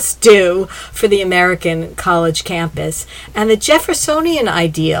 a must-do for the American college campus. And the Jeffersonian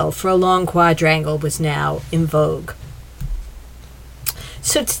ideal for a long quadrangle was now in vogue.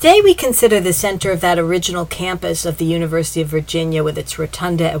 So today we consider the center of that original campus of the University of Virginia with its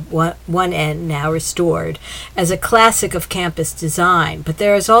rotunda at one end, now restored, as a classic of campus design. But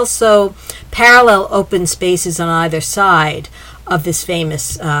there is also parallel open spaces on either side of this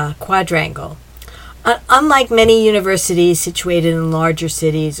famous quadrangle. Unlike many universities situated in larger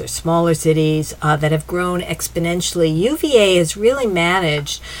cities or smaller cities that have grown exponentially, UVA has really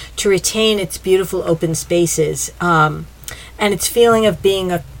managed to retain its beautiful open spaces and its feeling of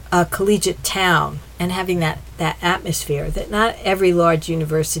being a collegiate town and having that atmosphere that not every large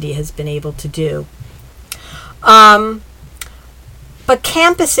university has been able to do. But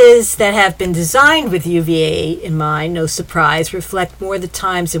campuses that have been designed with UVA in mind, no surprise, reflect more the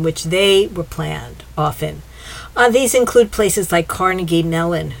times in which they were planned, often. These include places like Carnegie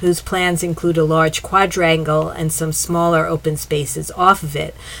Mellon, whose plans include a large quadrangle and some smaller open spaces off of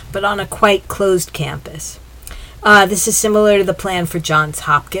it, but on a quite closed campus. This is similar to the plan for Johns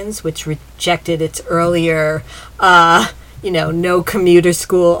Hopkins, which rejected its earlier, no commuter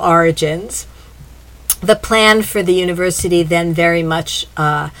school origins. The plan for the university then very much,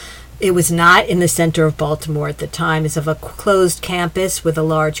 it was not in the center of Baltimore at the time, is of a closed campus with a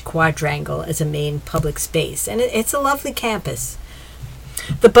large quadrangle as a main public space. And it's a lovely campus.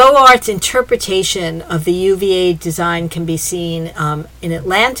 The Beaux Arts interpretation of the UVA design can be seen in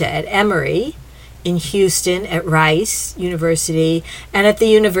Atlanta at Emory, in Houston at Rice University, and at the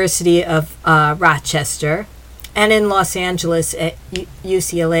University of Rochester, and in Los Angeles at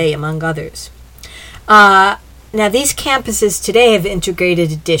UCLA, among others. Now, these campuses today have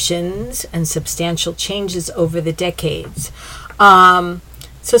integrated additions and substantial changes over the decades.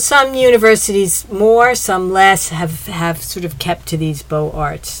 So some universities more, some less, have sort of kept to these Beaux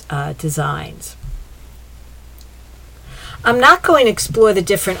Arts designs. I'm not going to explore the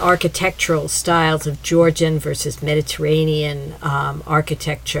different architectural styles of Georgian versus Mediterranean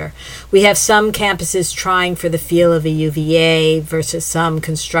architecture. We have some campuses trying for the feel of a UVA versus some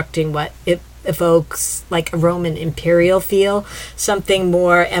constructing what it evokes like a Roman imperial feel, something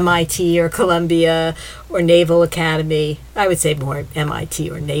more MIT or Columbia or Naval Academy. I would say more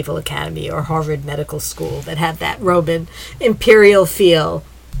MIT or Naval Academy or Harvard Medical School that have that Roman imperial feel.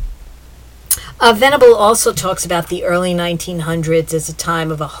 Venable also talks about the early 1900s as a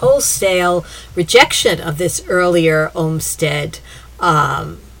time of a wholesale rejection of this earlier Olmsted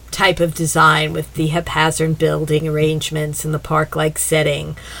type of design with the haphazard building arrangements and the park-like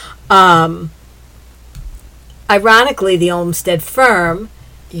setting. Ironically, the Olmsted firm,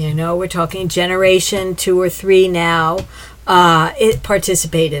 we're talking generation 2 or 3 now, it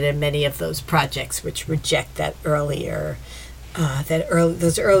participated in many of those projects which reject that those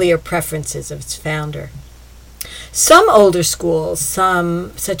earlier preferences of its founder. Some older schools,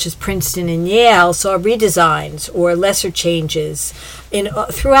 such as Princeton and Yale, saw redesigns or lesser changes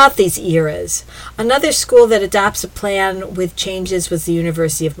throughout these eras. Another school that adopts a plan with changes was the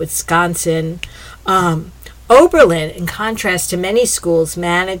University of Wisconsin. Oberlin, in contrast to many schools,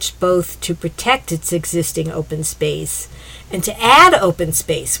 managed both to protect its existing open space and to add open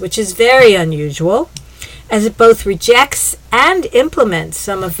space, which is very unusual, as it both rejects and implements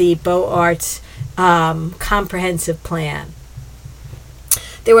some of the Beaux Arts comprehensive plan.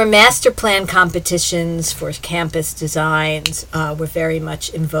 There were master plan competitions for campus designs were very much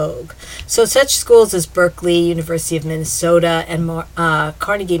in vogue. So such schools as Berkeley, University of Minnesota, and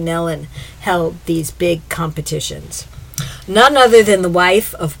Carnegie Mellon held these big competitions. None other than the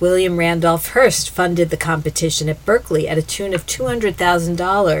wife of William Randolph Hearst funded the competition at Berkeley at a tune of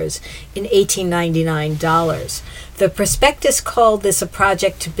 $200,000 in 1899 dollars. The prospectus called this a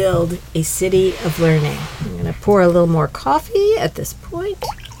project to build a city of learning. I'm going to pour a little more coffee at this point.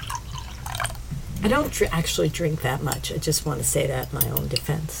 I don't actually drink that much. I just want to say that in my own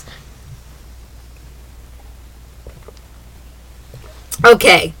defense.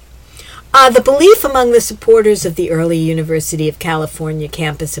 Okay. The belief among the supporters of the early University of California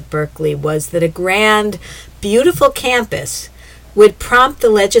campus at Berkeley was that a grand, beautiful campus would prompt the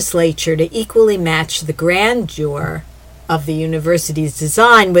legislature to equally match the grandeur of the university's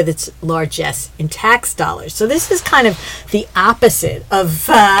design with its largesse in tax dollars. So this is kind of the opposite of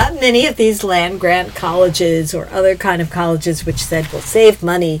many of these land-grant colleges or other kind of colleges which said, we'll save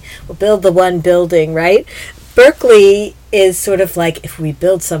money, we'll build the one building, right? Berkeley is sort of like, if we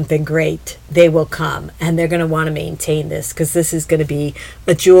build something great, they will come, and they're going to want to maintain this because this is going to be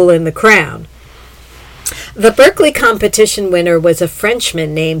a jewel in the crown. The Berkeley competition winner was a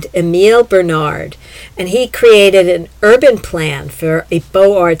Frenchman named Émile Bernard, and he created an urban plan for a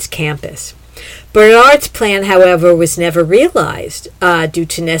Beaux-Arts campus. Bernard's plan, however, was never realized due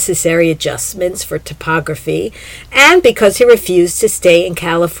to necessary adjustments for topography and because he refused to stay in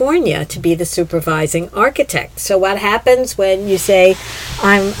California to be the supervising architect. So what happens when you say,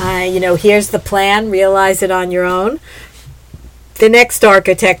 here's the plan, realize it on your own? The next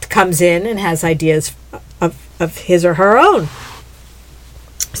architect comes in and has ideas of his or her own.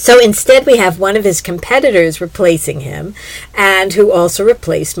 So instead we have one of his competitors replacing him, and who also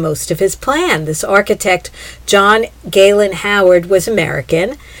replaced most of his plan. This architect, John Galen Howard, was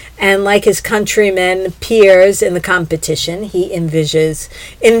American, and like his countrymen peers in the competition, he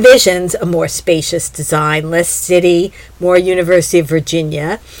envisions a more spacious design, less city, more University of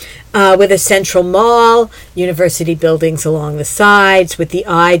Virginia, with a central mall, university buildings along the sides, with the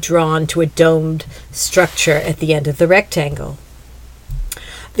eye drawn to a domed structure at the end of the rectangle.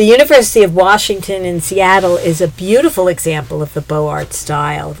 The University of Washington in Seattle is a beautiful example of the Beaux-Arts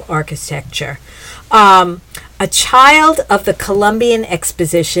style of architecture. A child of the Columbian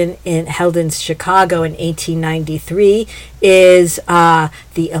Exposition held in Chicago in 1893 is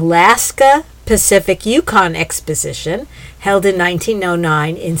the Alaska Pacific Yukon Exposition, held in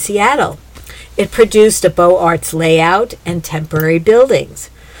 1909 in Seattle. It produced a Beaux-Arts layout and temporary buildings.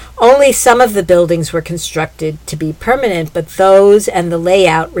 Only some of the buildings were constructed to be permanent, but those and the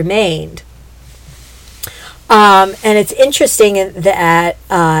layout remained. And it's interesting that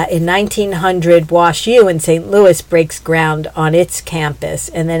in 1900, Wash U in St. Louis breaks ground on its campus.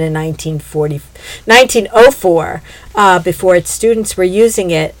 And then in 1904, before its students were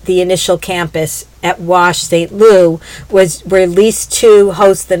using it, the initial campus at Wash St. Louis were leased to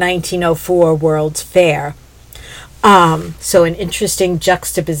host the 1904 World's Fair. So an interesting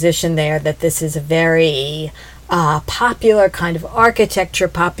juxtaposition there, that this is a very popular kind of architecture,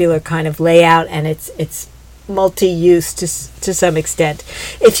 popular kind of layout, and it's multi-use to some extent.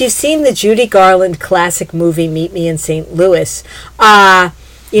 If you've seen the Judy Garland classic movie Meet Me in St. Louis,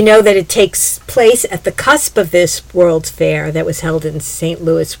 you know that it takes place at the cusp of this World's Fair that was held in St.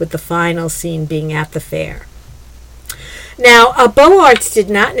 Louis, with the final scene being at the fair. Now, Beaux-Arts did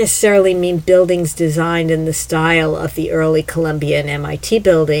not necessarily mean buildings designed in the style of the early Columbia and MIT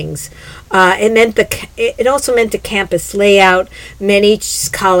buildings. It also meant the campus layout. Many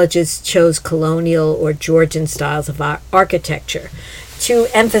colleges chose colonial or Georgian styles of architecture to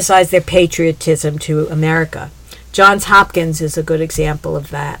emphasize their patriotism to America. Johns Hopkins is a good example of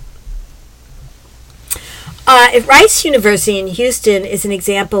that. Rice University in Houston is an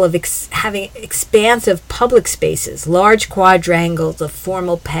example of having expansive public spaces, large quadrangles of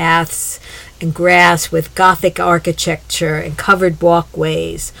formal paths and grass with Gothic architecture and covered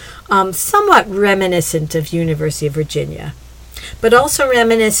walkways, somewhat reminiscent of University of Virginia, but also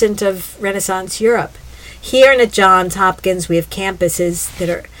reminiscent of Renaissance Europe. Here at Johns Hopkins, we have campuses that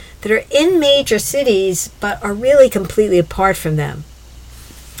are in major cities, but are really completely apart from them.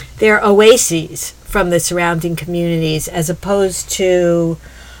 They're oases from the surrounding communities, as opposed to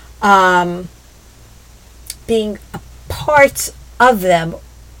being parts of them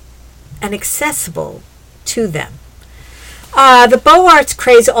and accessible to them. The Beaux-Arts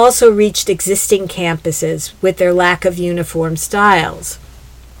craze also reached existing campuses with their lack of uniform styles.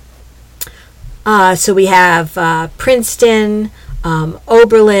 So we have Princeton,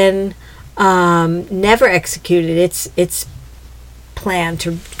 Oberlin, never executed its plan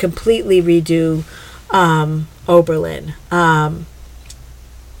to completely redo Oberlin.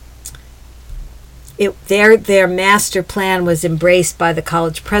 Their master plan was embraced by the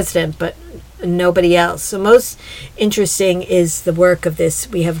college president, but nobody else. So most interesting is the work of this.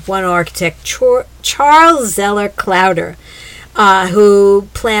 We have one architect, Charles Zeller Clowder, who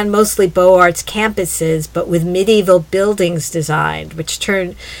planned mostly Beaux-Arts campuses, but with medieval buildings designed, which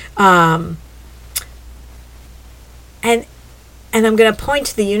turned and And I'm going to point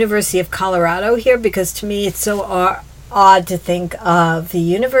to the University of Colorado here because to me it's so odd to think of the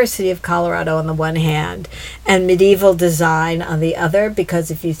University of Colorado on the one hand and medieval design on the other, because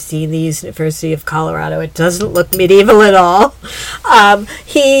if you've seen the University of Colorado, it doesn't look medieval at all.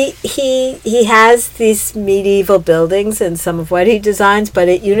 He has these medieval buildings and some of what he designs, but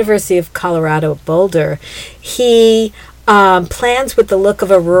at University of Colorado Boulder, he plans with the look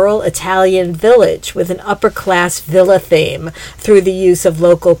of a rural Italian village with an upper-class villa theme through the use of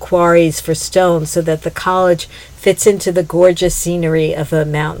local quarries for stone so that the college fits into the gorgeous scenery of the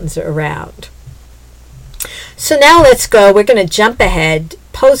mountains around. So now let's go. We're going to jump ahead.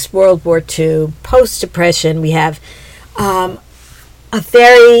 Post-World War II, post-Depression, we have a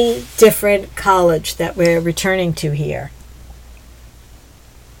very different college that we're returning to here.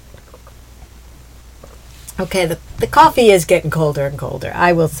 Okay, the coffee is getting colder and colder.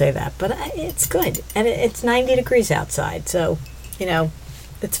 I will say that, but it's good. And it's 90 degrees outside, so,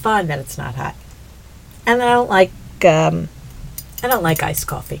 it's fine that it's not hot. And I don't like iced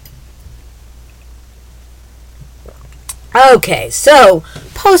coffee. Okay, so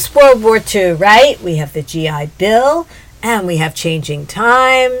post-World War II, right? We have the GI Bill, and we have changing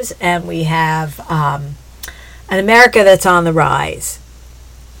times, and we have an America that's on the rise.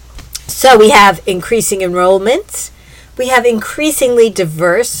 So we have increasing enrollments. We have increasingly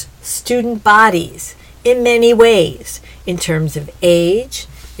diverse student bodies in many ways, in terms of age,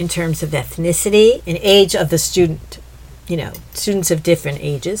 in terms of ethnicity, in age of the student, students of different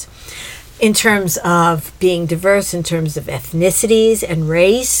ages, in terms of being diverse, in terms of ethnicities and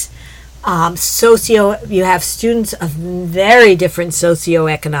race. You have students of very different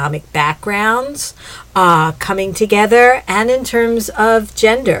socioeconomic backgrounds coming together, and in terms of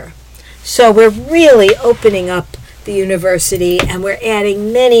gender. So we're really opening up the university, and we're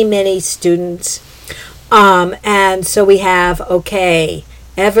adding many, many students. And so we have,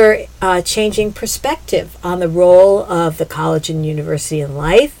 ever changing perspective on the role of the college and university in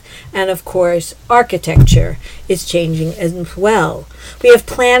life. And of course, architecture is changing as well. We have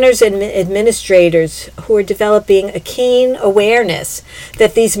planners and administrators who are developing a keen awareness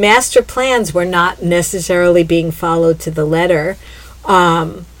that these master plans were not necessarily being followed to the letter,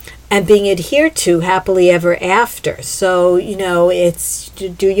 and being adhered to happily ever after. So, it's,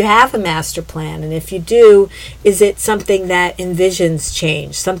 do you have a master plan? And if you do, is it something that envisions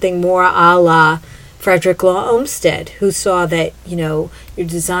change? Something more a la Frederick Law Olmsted, who saw that, you're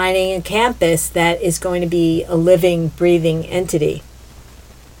designing a campus that is going to be a living, breathing entity,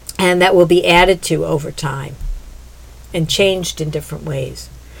 and that will be added to over time and changed in different ways.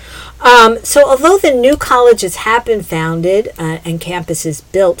 So although the new colleges have been founded and campuses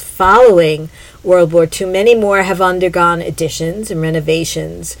built following World War II, many more have undergone additions and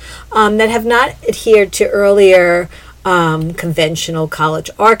renovations that have not adhered to earlier conventional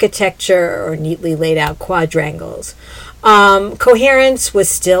college architecture or neatly laid out quadrangles. Coherence was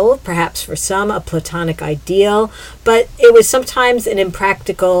still, perhaps for some, a Platonic ideal, but it was sometimes an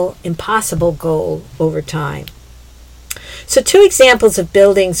impractical, impossible goal over time. So 2 examples of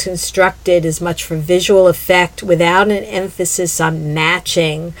buildings constructed as much for visual effect without an emphasis on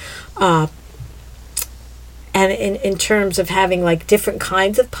matching, and in terms of having different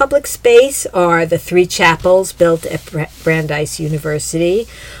kinds of public space, are the 3 chapels built at Brandeis University,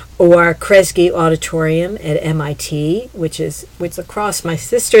 or Kresge Auditorium at MIT, which is across my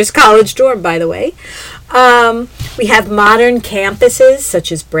sister's college dorm, by the way. We have modern campuses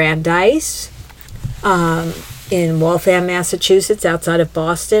such as Brandeis, in Waltham, Massachusetts, outside of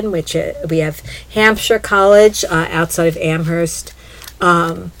Boston, which we have Hampshire College outside of Amherst,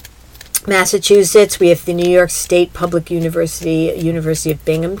 Massachusetts. We have the New York State Public University, University of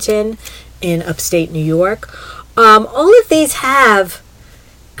Binghamton in upstate New York. All of these have,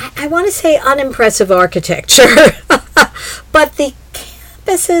 I want to say, unimpressive architecture, but the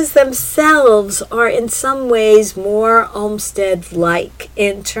campuses themselves are in some ways more Olmsted-like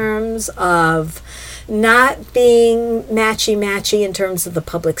in terms of not being matchy-matchy in terms of the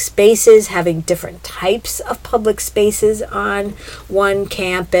public spaces, having different types of public spaces on one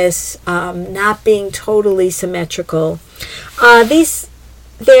campus, not being totally symmetrical. I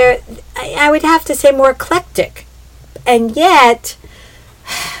would have to say, more eclectic, and yet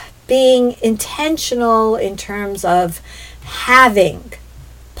being intentional in terms of having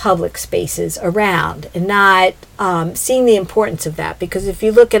public spaces around and not seeing the importance of that. Because if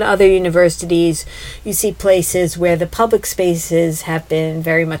you look at other universities, you see places where the public spaces have been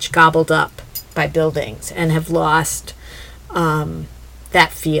very much gobbled up by buildings and have lost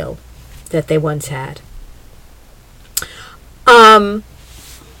that feel that they once had.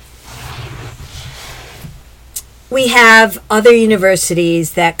 We have other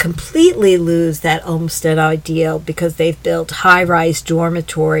universities that completely lose that Olmsted ideal because they've built high-rise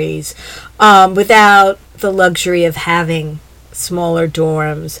dormitories without the luxury of having smaller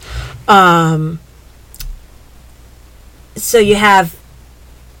dorms. So you have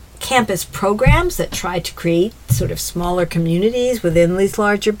campus programs that try to create sort of smaller communities within these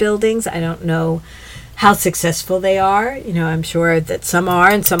larger buildings. I don't know how successful they are. I'm sure that some are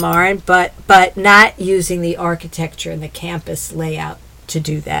and some aren't, but not using the architecture and the campus layout to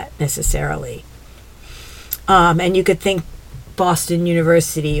do that necessarily. And you could think Boston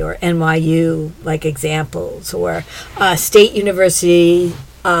University or NYU like examples, or State University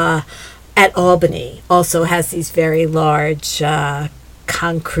at Albany also has these very large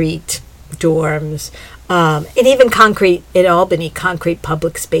concrete dorms, and even concrete at Albany, concrete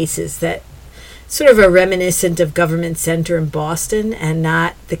public spaces that sort of are reminiscent of Government Center in Boston and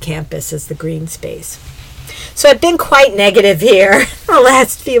not the campus as the green space. So I've been quite negative here the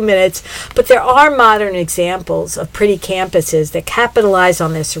last few minutes, but there are modern examples of pretty campuses that capitalize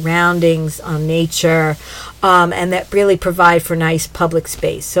on their surroundings, on nature, and that really provide for nice public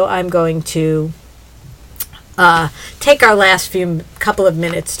space. So I'm going to take our last couple of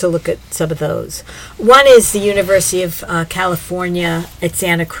minutes to look at some of those. One is the University of California at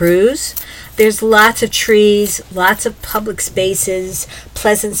Santa Cruz. There's lots of trees, lots of public spaces,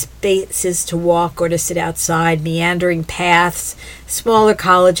 pleasant spaces to walk or to sit outside, meandering paths, smaller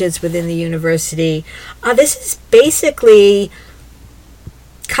colleges within the university. This is basically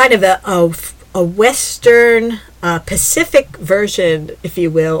kind of a Western Pacific version, if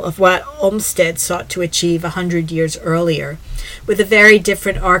you will, of what Olmsted sought to achieve 100 years earlier, with a very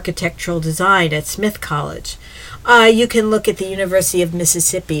different architectural design at Smith College. You can look at the University of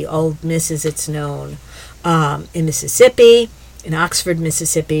Mississippi, Old Miss as it's known, in Mississippi, in Oxford,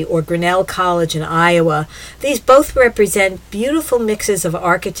 Mississippi, or Grinnell College in Iowa. These both represent beautiful mixes of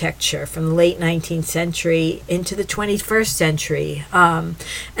architecture from the late 19th century into the 21st century,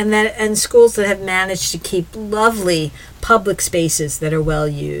 and schools that have managed to keep lovely public spaces that are well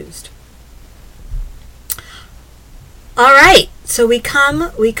used. All right, so we come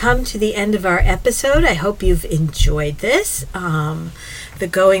to the end of our episode. I hope you've enjoyed this. The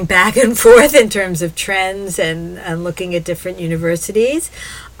going back and forth in terms of trends and looking at different universities.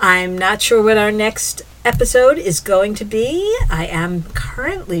 I'm not sure what our next episode is going to be. I am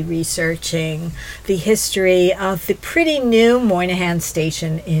currently researching the history of the pretty new Moynihan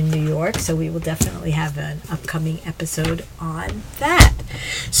Station in New York, so we will definitely have an upcoming episode on that.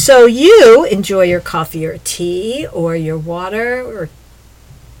 So you enjoy your coffee or tea or your water or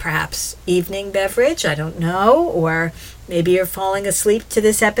perhaps evening beverage, I don't know, or maybe you're falling asleep to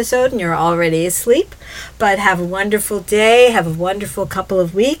this episode and you're already asleep. But have a wonderful day, have a wonderful couple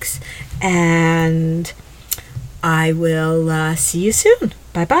of weeks, and I will see you soon.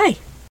 Bye-bye.